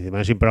 pues las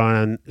participaciones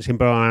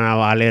siempre van a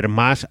valer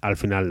más al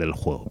final del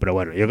juego. Pero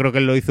bueno, yo creo que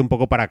él lo hizo un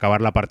poco para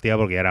acabar la partida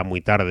porque ya era muy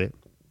tarde.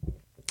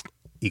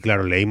 Y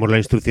claro, leímos la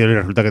instrucción y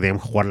resulta que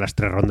teníamos que jugar las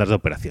 3 rondas de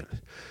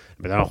operaciones.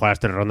 Empezamos a jugar las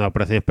 3 rondas de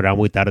operaciones, pero era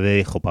muy tarde.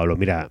 Dijo Pablo,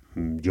 mira,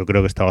 yo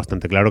creo que está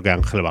bastante claro que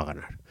Ángel va a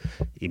ganar.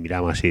 Y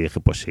miramos así y dije,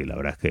 pues sí, la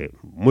verdad es que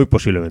muy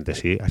posiblemente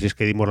sí. Así es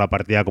que dimos la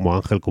partida como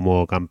Ángel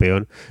como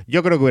campeón.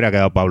 Yo creo que hubiera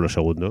quedado Pablo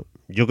segundo.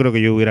 Yo creo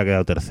que yo hubiera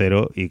quedado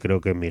tercero y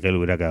creo que Miguel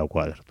hubiera quedado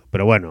cuarto.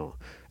 Pero bueno,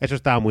 eso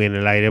estaba muy en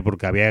el aire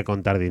porque había que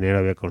contar dinero,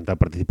 había que contar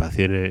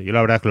participaciones. Yo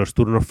la verdad es que los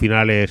turnos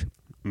finales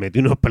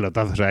metí unos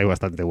pelotazos ahí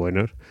bastante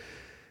buenos.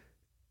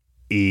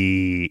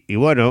 Y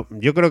bueno,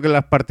 yo creo que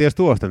las partidas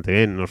estuvo bastante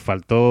bien. Nos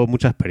faltó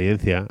mucha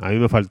experiencia. A mí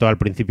me faltó al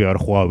principio haber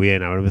jugado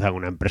bien, haber empezado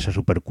con una empresa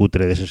súper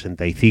cutre de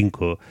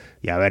 65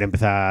 y haber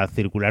empezado a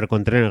circular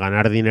con trenes,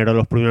 ganar dinero en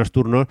los primeros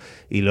turnos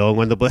y luego en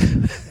cuanto puedes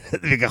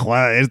decir que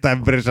jugada de esta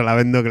empresa la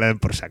vendo, que la den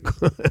por saco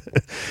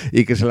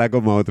y que se la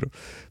coma otro.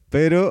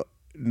 Pero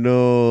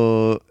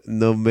no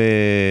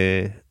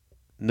me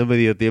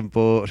dio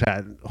tiempo. O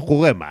sea,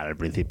 jugué mal al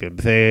principio.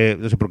 Empecé,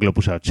 no sé por qué lo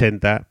puse a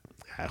 80.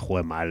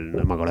 Jugué mal,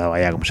 no me acordaba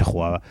ya cómo se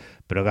jugaba,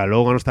 pero claro,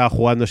 luego cuando estaba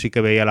jugando sí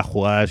que veía las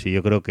jugadas y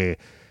yo creo que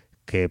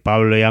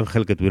Pablo y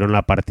Ángel, que tuvieron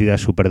la partida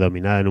súper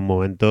dominada en un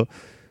momento,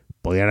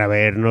 podían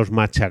habernos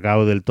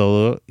machacado del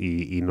todo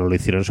y no lo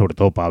hicieron, sobre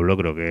todo Pablo,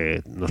 creo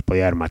que nos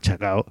podía haber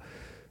machacado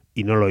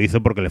y no lo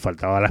hizo porque le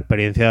faltaba la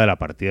experiencia de la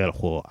partida del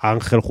juego.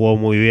 Ángel jugó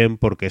muy bien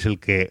porque es el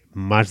que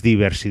más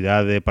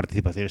diversidad de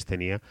participaciones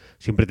tenía.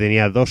 Siempre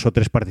tenía 2 o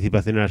 3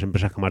 participaciones en las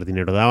empresas que más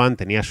dinero daban,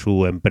 tenía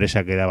su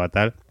empresa que daba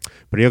tal.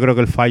 Pero yo creo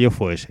que el fallo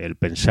fue ese, el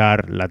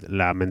pensar,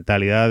 la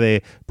mentalidad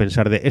de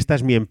pensar de esta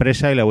es mi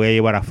empresa y la voy a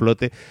llevar a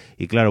flote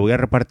y claro, voy a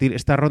repartir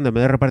esta ronda, en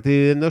vez de repartir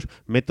dividendos,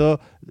 meto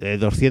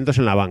 200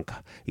 en la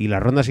banca y la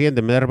ronda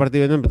siguiente, en vez de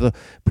repartir dividendos, meto...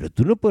 Pero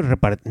tú no puedes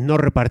no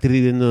repartir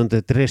dividendos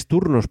entre 3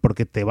 turnos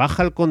porque te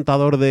baja el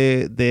contador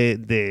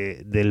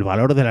del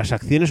valor de las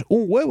acciones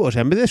un huevo. O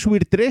sea, en vez de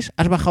subir 3,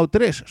 has bajado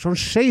 3. Son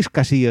 6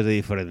 casillas de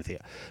diferencia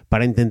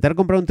para intentar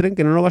comprar un tren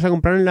que no lo vas a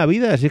comprar en la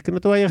vida, si es que no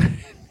te va a llegar...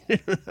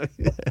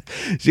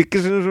 Si es que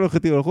ese no es el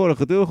objetivo del juego. El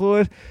objetivo del juego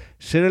es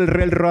ser el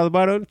Railroad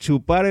Baron,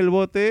 chupar el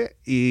bote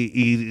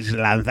y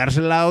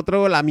lanzársela a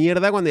otro la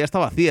mierda cuando ya está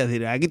vacía. Es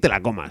decir, aquí te la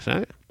comas,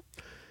 ¿sabes?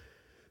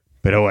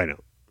 Pero bueno,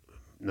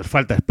 nos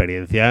falta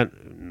experiencia,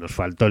 nos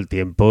faltó el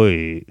tiempo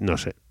y no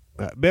sé.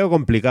 Veo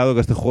complicado que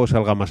este juego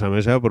salga más a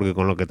mesa porque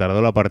con lo que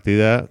tardó la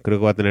partida creo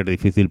que va a tener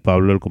difícil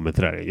Pablo el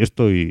convencer. Yo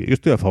estoy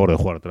a favor de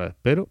jugar otra vez,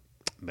 pero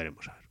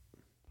veremos a ver.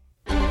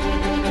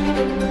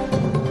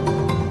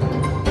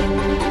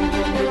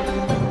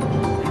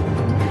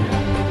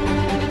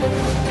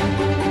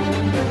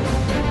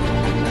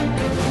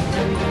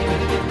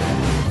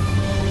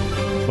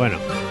 Bueno,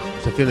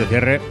 sección de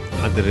cierre.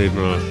 Antes de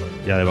irnos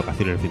ya de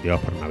vacaciones definitivas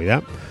para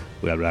Navidad,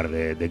 voy a hablar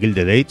de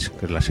Gilded Age,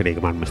 que es la serie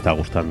que más me está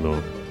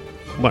gustando.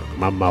 Bueno,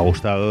 más me ha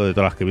gustado de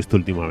todas las que he visto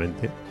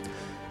últimamente.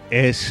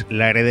 Es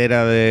la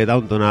heredera de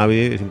Downton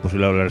Abbey. Es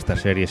imposible hablar de esta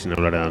serie sin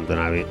hablar de Downton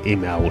Abbey y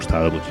me ha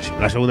gustado muchísimo.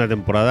 La segunda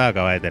temporada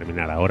acaba de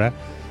terminar ahora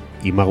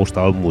y me ha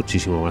gustado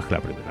muchísimo más que la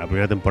primera. La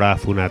primera temporada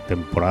fue una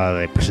temporada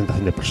de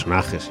presentación de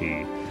personajes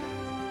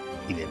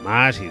y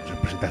demás, y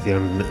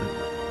representación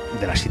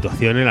de las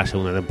situaciones. La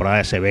segunda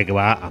temporada se ve que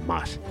va a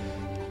más.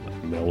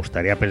 Me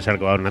gustaría pensar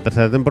que va a haber una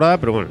tercera temporada,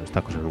 pero bueno,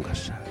 estas cosas nunca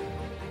se saben.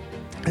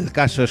 El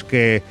caso es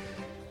que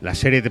la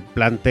serie te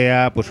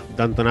plantea, pues,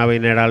 Downton Abbey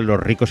eran los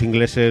ricos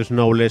ingleses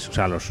nobles, o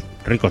sea, los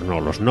ricos no,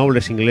 los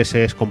nobles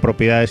ingleses con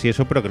propiedades y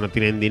eso, pero que no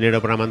tienen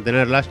dinero para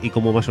mantenerlas y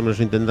como más o menos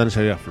intentan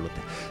salir a flote.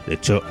 De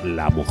hecho,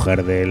 la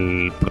mujer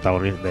del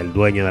protagonista, del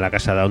dueño de la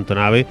casa de Downton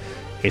Abbey,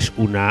 es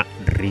una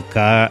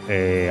rica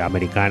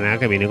americana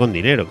que viene con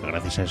dinero, que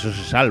gracias a eso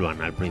se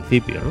salvan al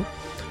principio, ¿no?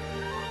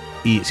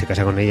 Y se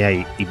casa con ella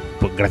y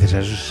pues, gracias a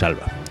eso se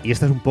salva. Y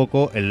este es un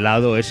poco el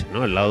lado ese,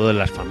 ¿no? El lado de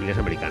las familias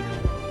americanas.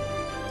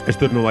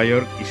 Esto es Nueva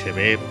York y se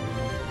ve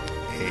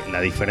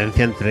la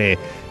diferencia entre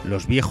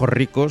los viejos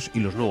ricos y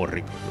los nuevos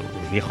ricos,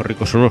 ¿no? Los viejos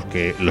ricos son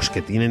los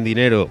que tienen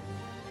dinero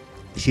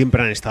y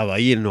siempre han estado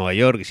ahí en Nueva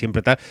York y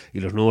siempre tal, y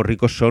los nuevos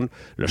ricos son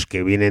los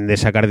que vienen de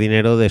sacar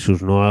dinero de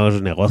sus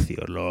nuevos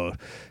negocios.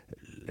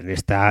 En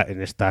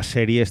esta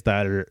serie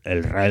está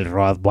el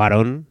Railroad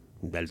Baron,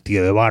 del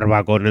tío de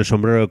barba con el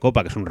sombrero de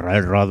copa, que es un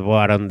Railroad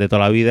Baron de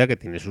toda la vida, que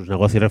tiene sus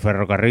negocios de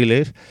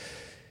ferrocarriles.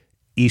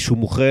 Y su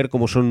mujer,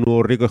 como son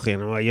nuevos ricos que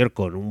en Nueva York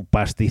con un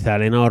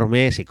pastizal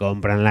enorme, se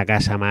compran la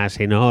casa más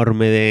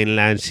enorme en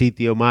el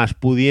sitio más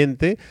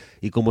pudiente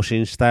y como se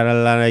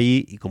instalan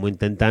allí y como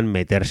intentan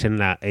meterse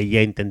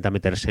ella intenta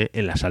meterse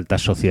en las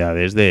altas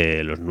sociedades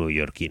de los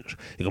neoyorquinos.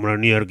 Y como los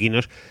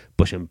neoyorquinos,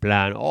 pues en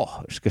plan,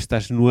 es que esta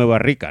es nueva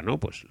rica, ¿no?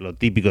 Pues lo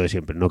típico de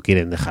siempre, no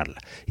quieren dejarla.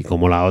 Y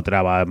como la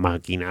otra va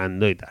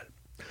maquinando y tal.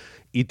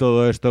 Y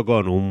todo esto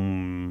con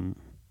un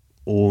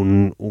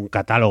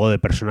catálogo de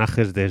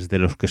personajes desde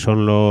los que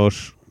son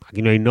los...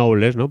 Aquí no hay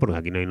nobles, ¿no? Porque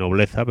aquí no hay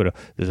nobleza, pero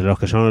desde los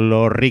que son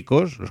los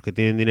ricos, los que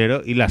tienen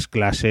dinero, y las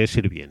clases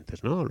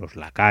sirvientes, ¿no? Los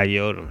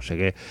lacayos, no sé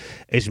qué.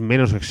 Es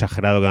menos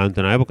exagerado que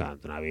Downton Abbey, porque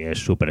Downton Abbey es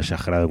súper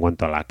exagerado en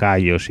cuanto a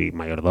lacayos y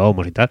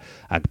mayordomos y tal.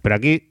 Pero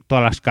aquí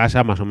todas las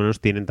casas más o menos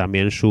tienen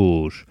también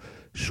sus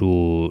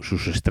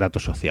sus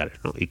estratos sociales,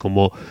 ¿no? Y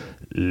cómo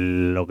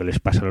lo que les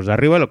pasa a los de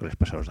arriba y lo que les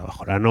pasa a los de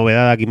abajo. La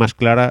novedad aquí más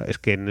clara es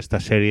que en esta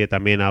serie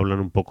también hablan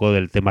un poco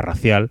del tema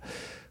racial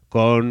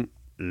con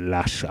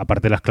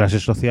aparte de las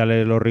clases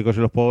sociales, los ricos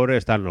y los pobres,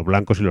 están los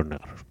blancos y los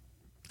negros.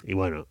 Y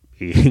bueno,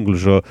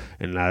 incluso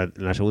en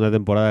la segunda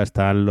temporada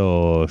están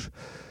los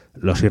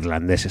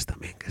irlandeses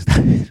también, que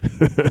están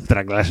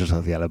otra clase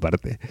social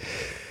aparte.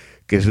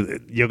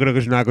 Yo creo que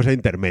es una cosa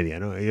intermedia,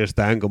 ¿no? Ellos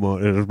están como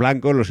los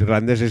blancos, los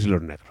irlandeses y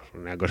los negros.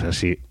 Una cosa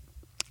así.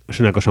 Es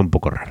una cosa un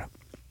poco rara.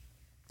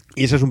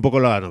 Y esa es un poco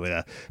la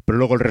novedad. Pero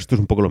luego el resto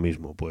es un poco lo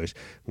mismo. Pues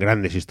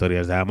grandes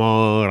historias de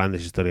amor,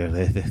 grandes historias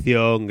de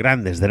decepción,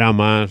 grandes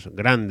dramas,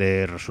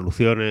 grandes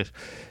resoluciones.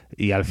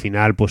 Y al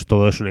final, pues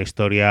todo es una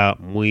historia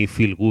muy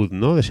feel good,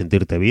 ¿no? De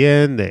sentirte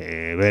bien,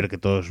 de ver que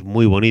todo es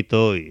muy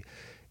bonito y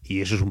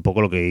eso es un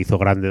poco lo que hizo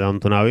grande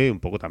Downton Abbey y un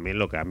poco también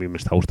lo que a mí me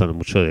está gustando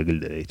mucho de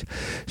Gilded Age.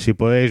 Si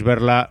podéis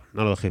verla,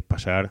 no lo dejéis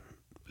pasar.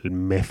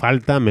 Me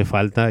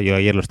falta, yo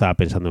ayer lo estaba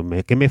pensando,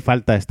 ¿qué me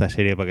falta a esta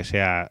serie para que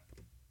sea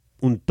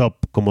un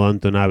top como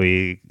Downton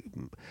Abbey?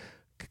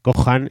 Que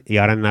cojan y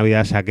ahora en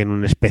Navidad saquen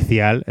un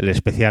especial, el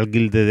especial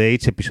Gilded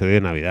Age episodio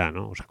de Navidad,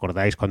 ¿no? ¿Os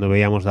acordáis cuando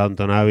veíamos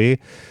Downton Abbey?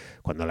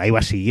 Cuando la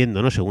iba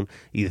siguiendo, ¿no?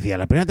 Y decía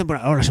la primera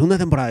temporada, o la segunda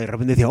temporada, y de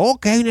repente decía,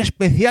 que hay un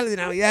especial de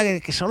Navidad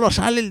que solo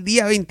sale el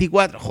día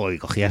 24. Joder,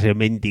 cogías el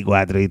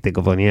 24 y te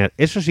ponías.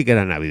 Eso sí que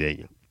era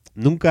navideño.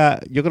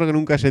 Yo creo que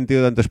nunca he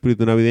sentido tanto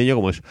espíritu navideño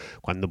como es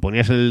cuando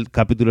ponías el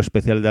capítulo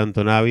especial de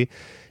Downton Abbey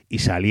y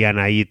salían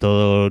ahí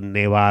todo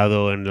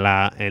nevado en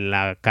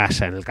la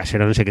casa, en el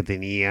caserón ese que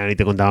tenían, y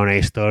te contaban una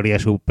historia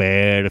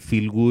súper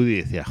feel good y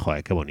decías,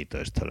 joder, qué bonito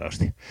esto, la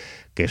hostia.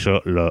 Que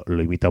eso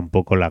lo imita un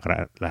poco la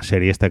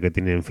serie esta que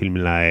tiene en film,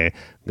 la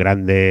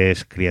de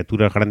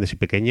criaturas grandes y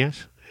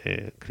pequeñas.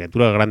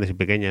 Criaturas grandes y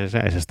pequeñas,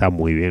 esa está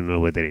muy bien,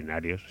 los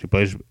veterinarios.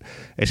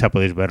 Esa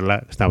podéis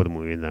verla, está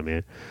muy bien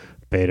también.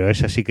 Pero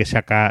esa sí que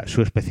saca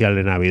su especial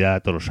de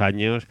Navidad todos los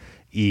años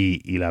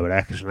y la verdad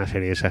es que es una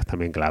serie esas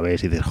también que la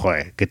ves y dices,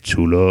 joder, qué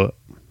chulo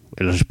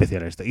en los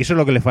especiales. Y eso es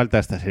lo que le falta a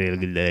esta serie, el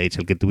Gilded Age,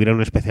 el que tuviera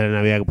un especial de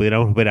Navidad que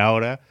pudiéramos ver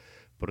ahora,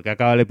 porque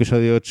acaba el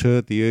episodio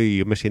 8, tío, y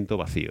yo me siento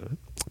vacío, ¿eh?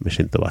 Me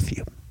siento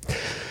vacío.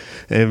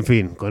 En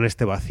fin, con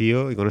este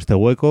vacío y con este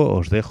hueco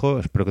os dejo.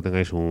 Espero que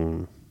tengáis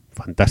un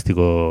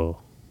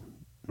fantástico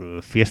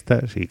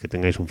fiestas y que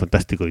tengáis un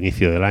fantástico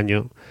inicio del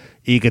año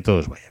y que todo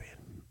os vaya bien.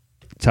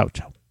 Chao,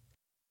 chao.